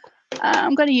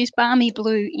 I'm going to use Balmy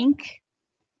Blue ink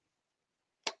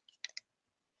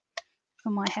for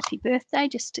my happy birthday,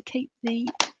 just to keep the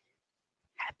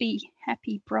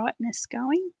happy brightness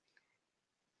going.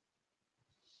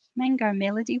 Mango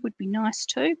Melody would be nice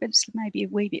too, but it's maybe a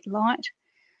wee bit light.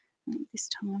 And this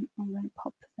time I'm going to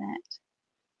pop that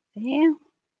there. I'm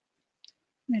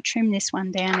going to trim this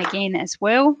one down again as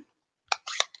well.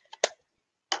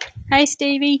 Hey,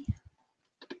 Stevie.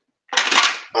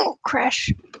 Oh, crash.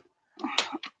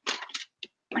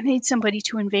 I need somebody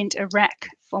to invent a rack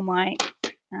for my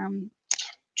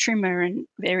trimmer and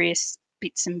various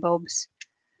bits and bobs.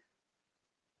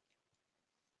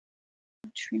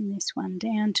 I'll trim this one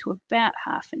down to about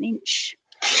 1/2 inch.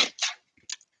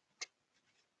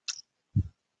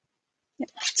 Yep,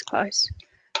 that's close.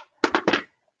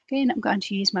 Again, I'm going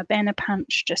to use my banner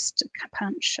punch just to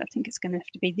punch. I think it's going to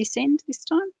have to be this end this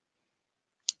time.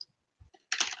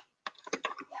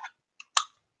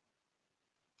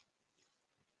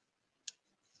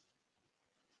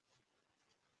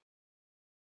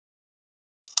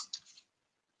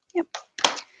 Yep.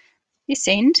 This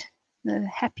end, the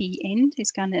happy end,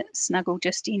 is going to snuggle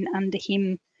just in under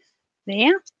him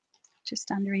there,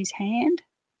 just under his hand.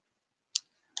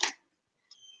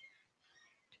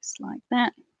 Just like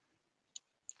that.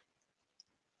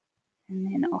 And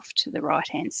then off to the right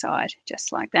hand side,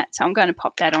 just like that. So I'm going to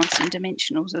pop that on some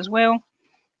dimensionals as well.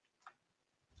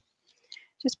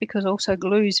 Just because also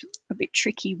glue's a bit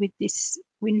tricky with this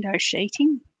window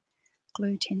sheeting.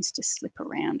 Glue tends to slip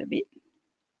around a bit.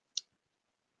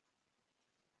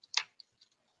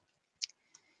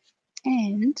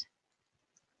 And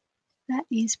that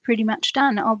is pretty much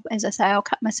done. As I say, I'll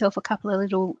cut myself a couple of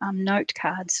little note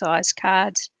card size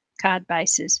card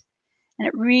bases. And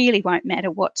it really won't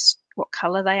matter what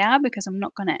colour they are, because I'm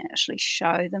not going to actually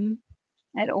show them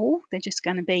at all. They're just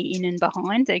going to be in and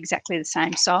behind. They're exactly the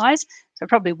same size. So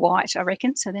probably white, I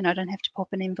reckon. So then I don't have to pop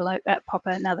an envelope, pop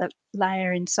another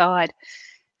layer inside.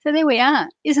 So there we are.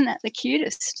 Isn't that the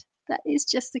cutest? That is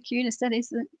just the cutest. That is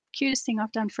the cutest thing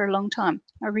I've done for a long time.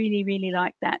 I really, really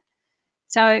like that.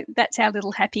 So that's our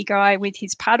little happy guy with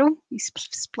his puddle. He's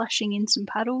splashing in some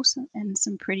puddles and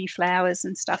some pretty flowers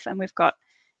and stuff. And we've got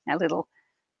our little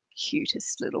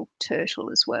cutest little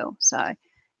turtle as well. So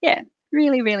yeah,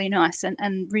 really, really nice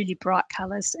and really bright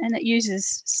colours. And it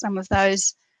uses some of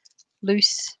those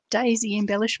loose daisy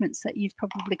embellishments that you've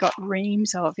probably got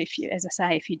reams of, if you, as I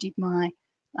say, if you did my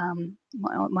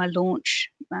my launch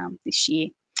this year.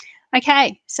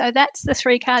 Okay, so that's the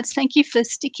 3 cards. Thank you for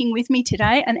sticking with me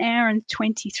today. 1 hour and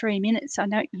 23 minutes. I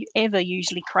don't ever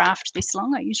usually craft this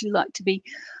long. I usually like to be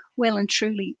well and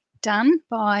truly done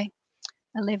by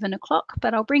 11 o'clock,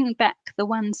 but I'll bring back the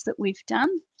ones that we've done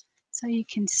so you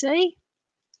can see.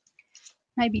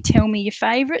 Maybe tell me your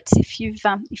favourites if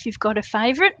you've got a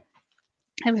favourite.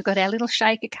 And we've got our little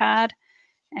shaker card,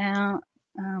 our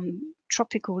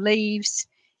tropical leaves,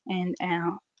 and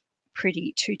our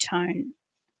pretty two-tone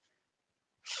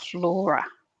flora.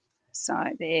 So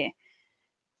there.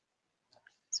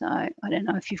 So I don't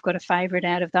know if you've got a favourite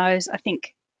out of those. I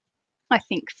think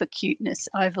for cuteness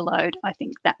overload, I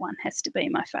think that one has to be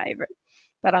my favourite,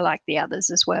 but I like the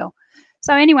others as well.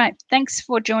 So anyway, thanks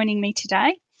for joining me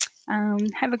today.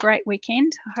 Have a great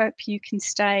weekend. I hope you can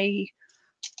stay.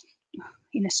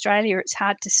 In Australia, it's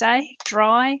hard to say.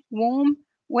 Dry, warm,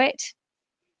 wet.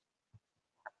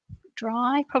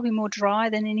 Dry, probably more dry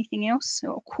than anything else,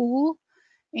 or cool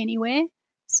anywhere.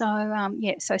 So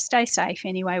yeah, so stay safe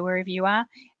anyway, wherever you are.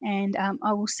 And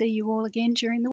I will see you all again during the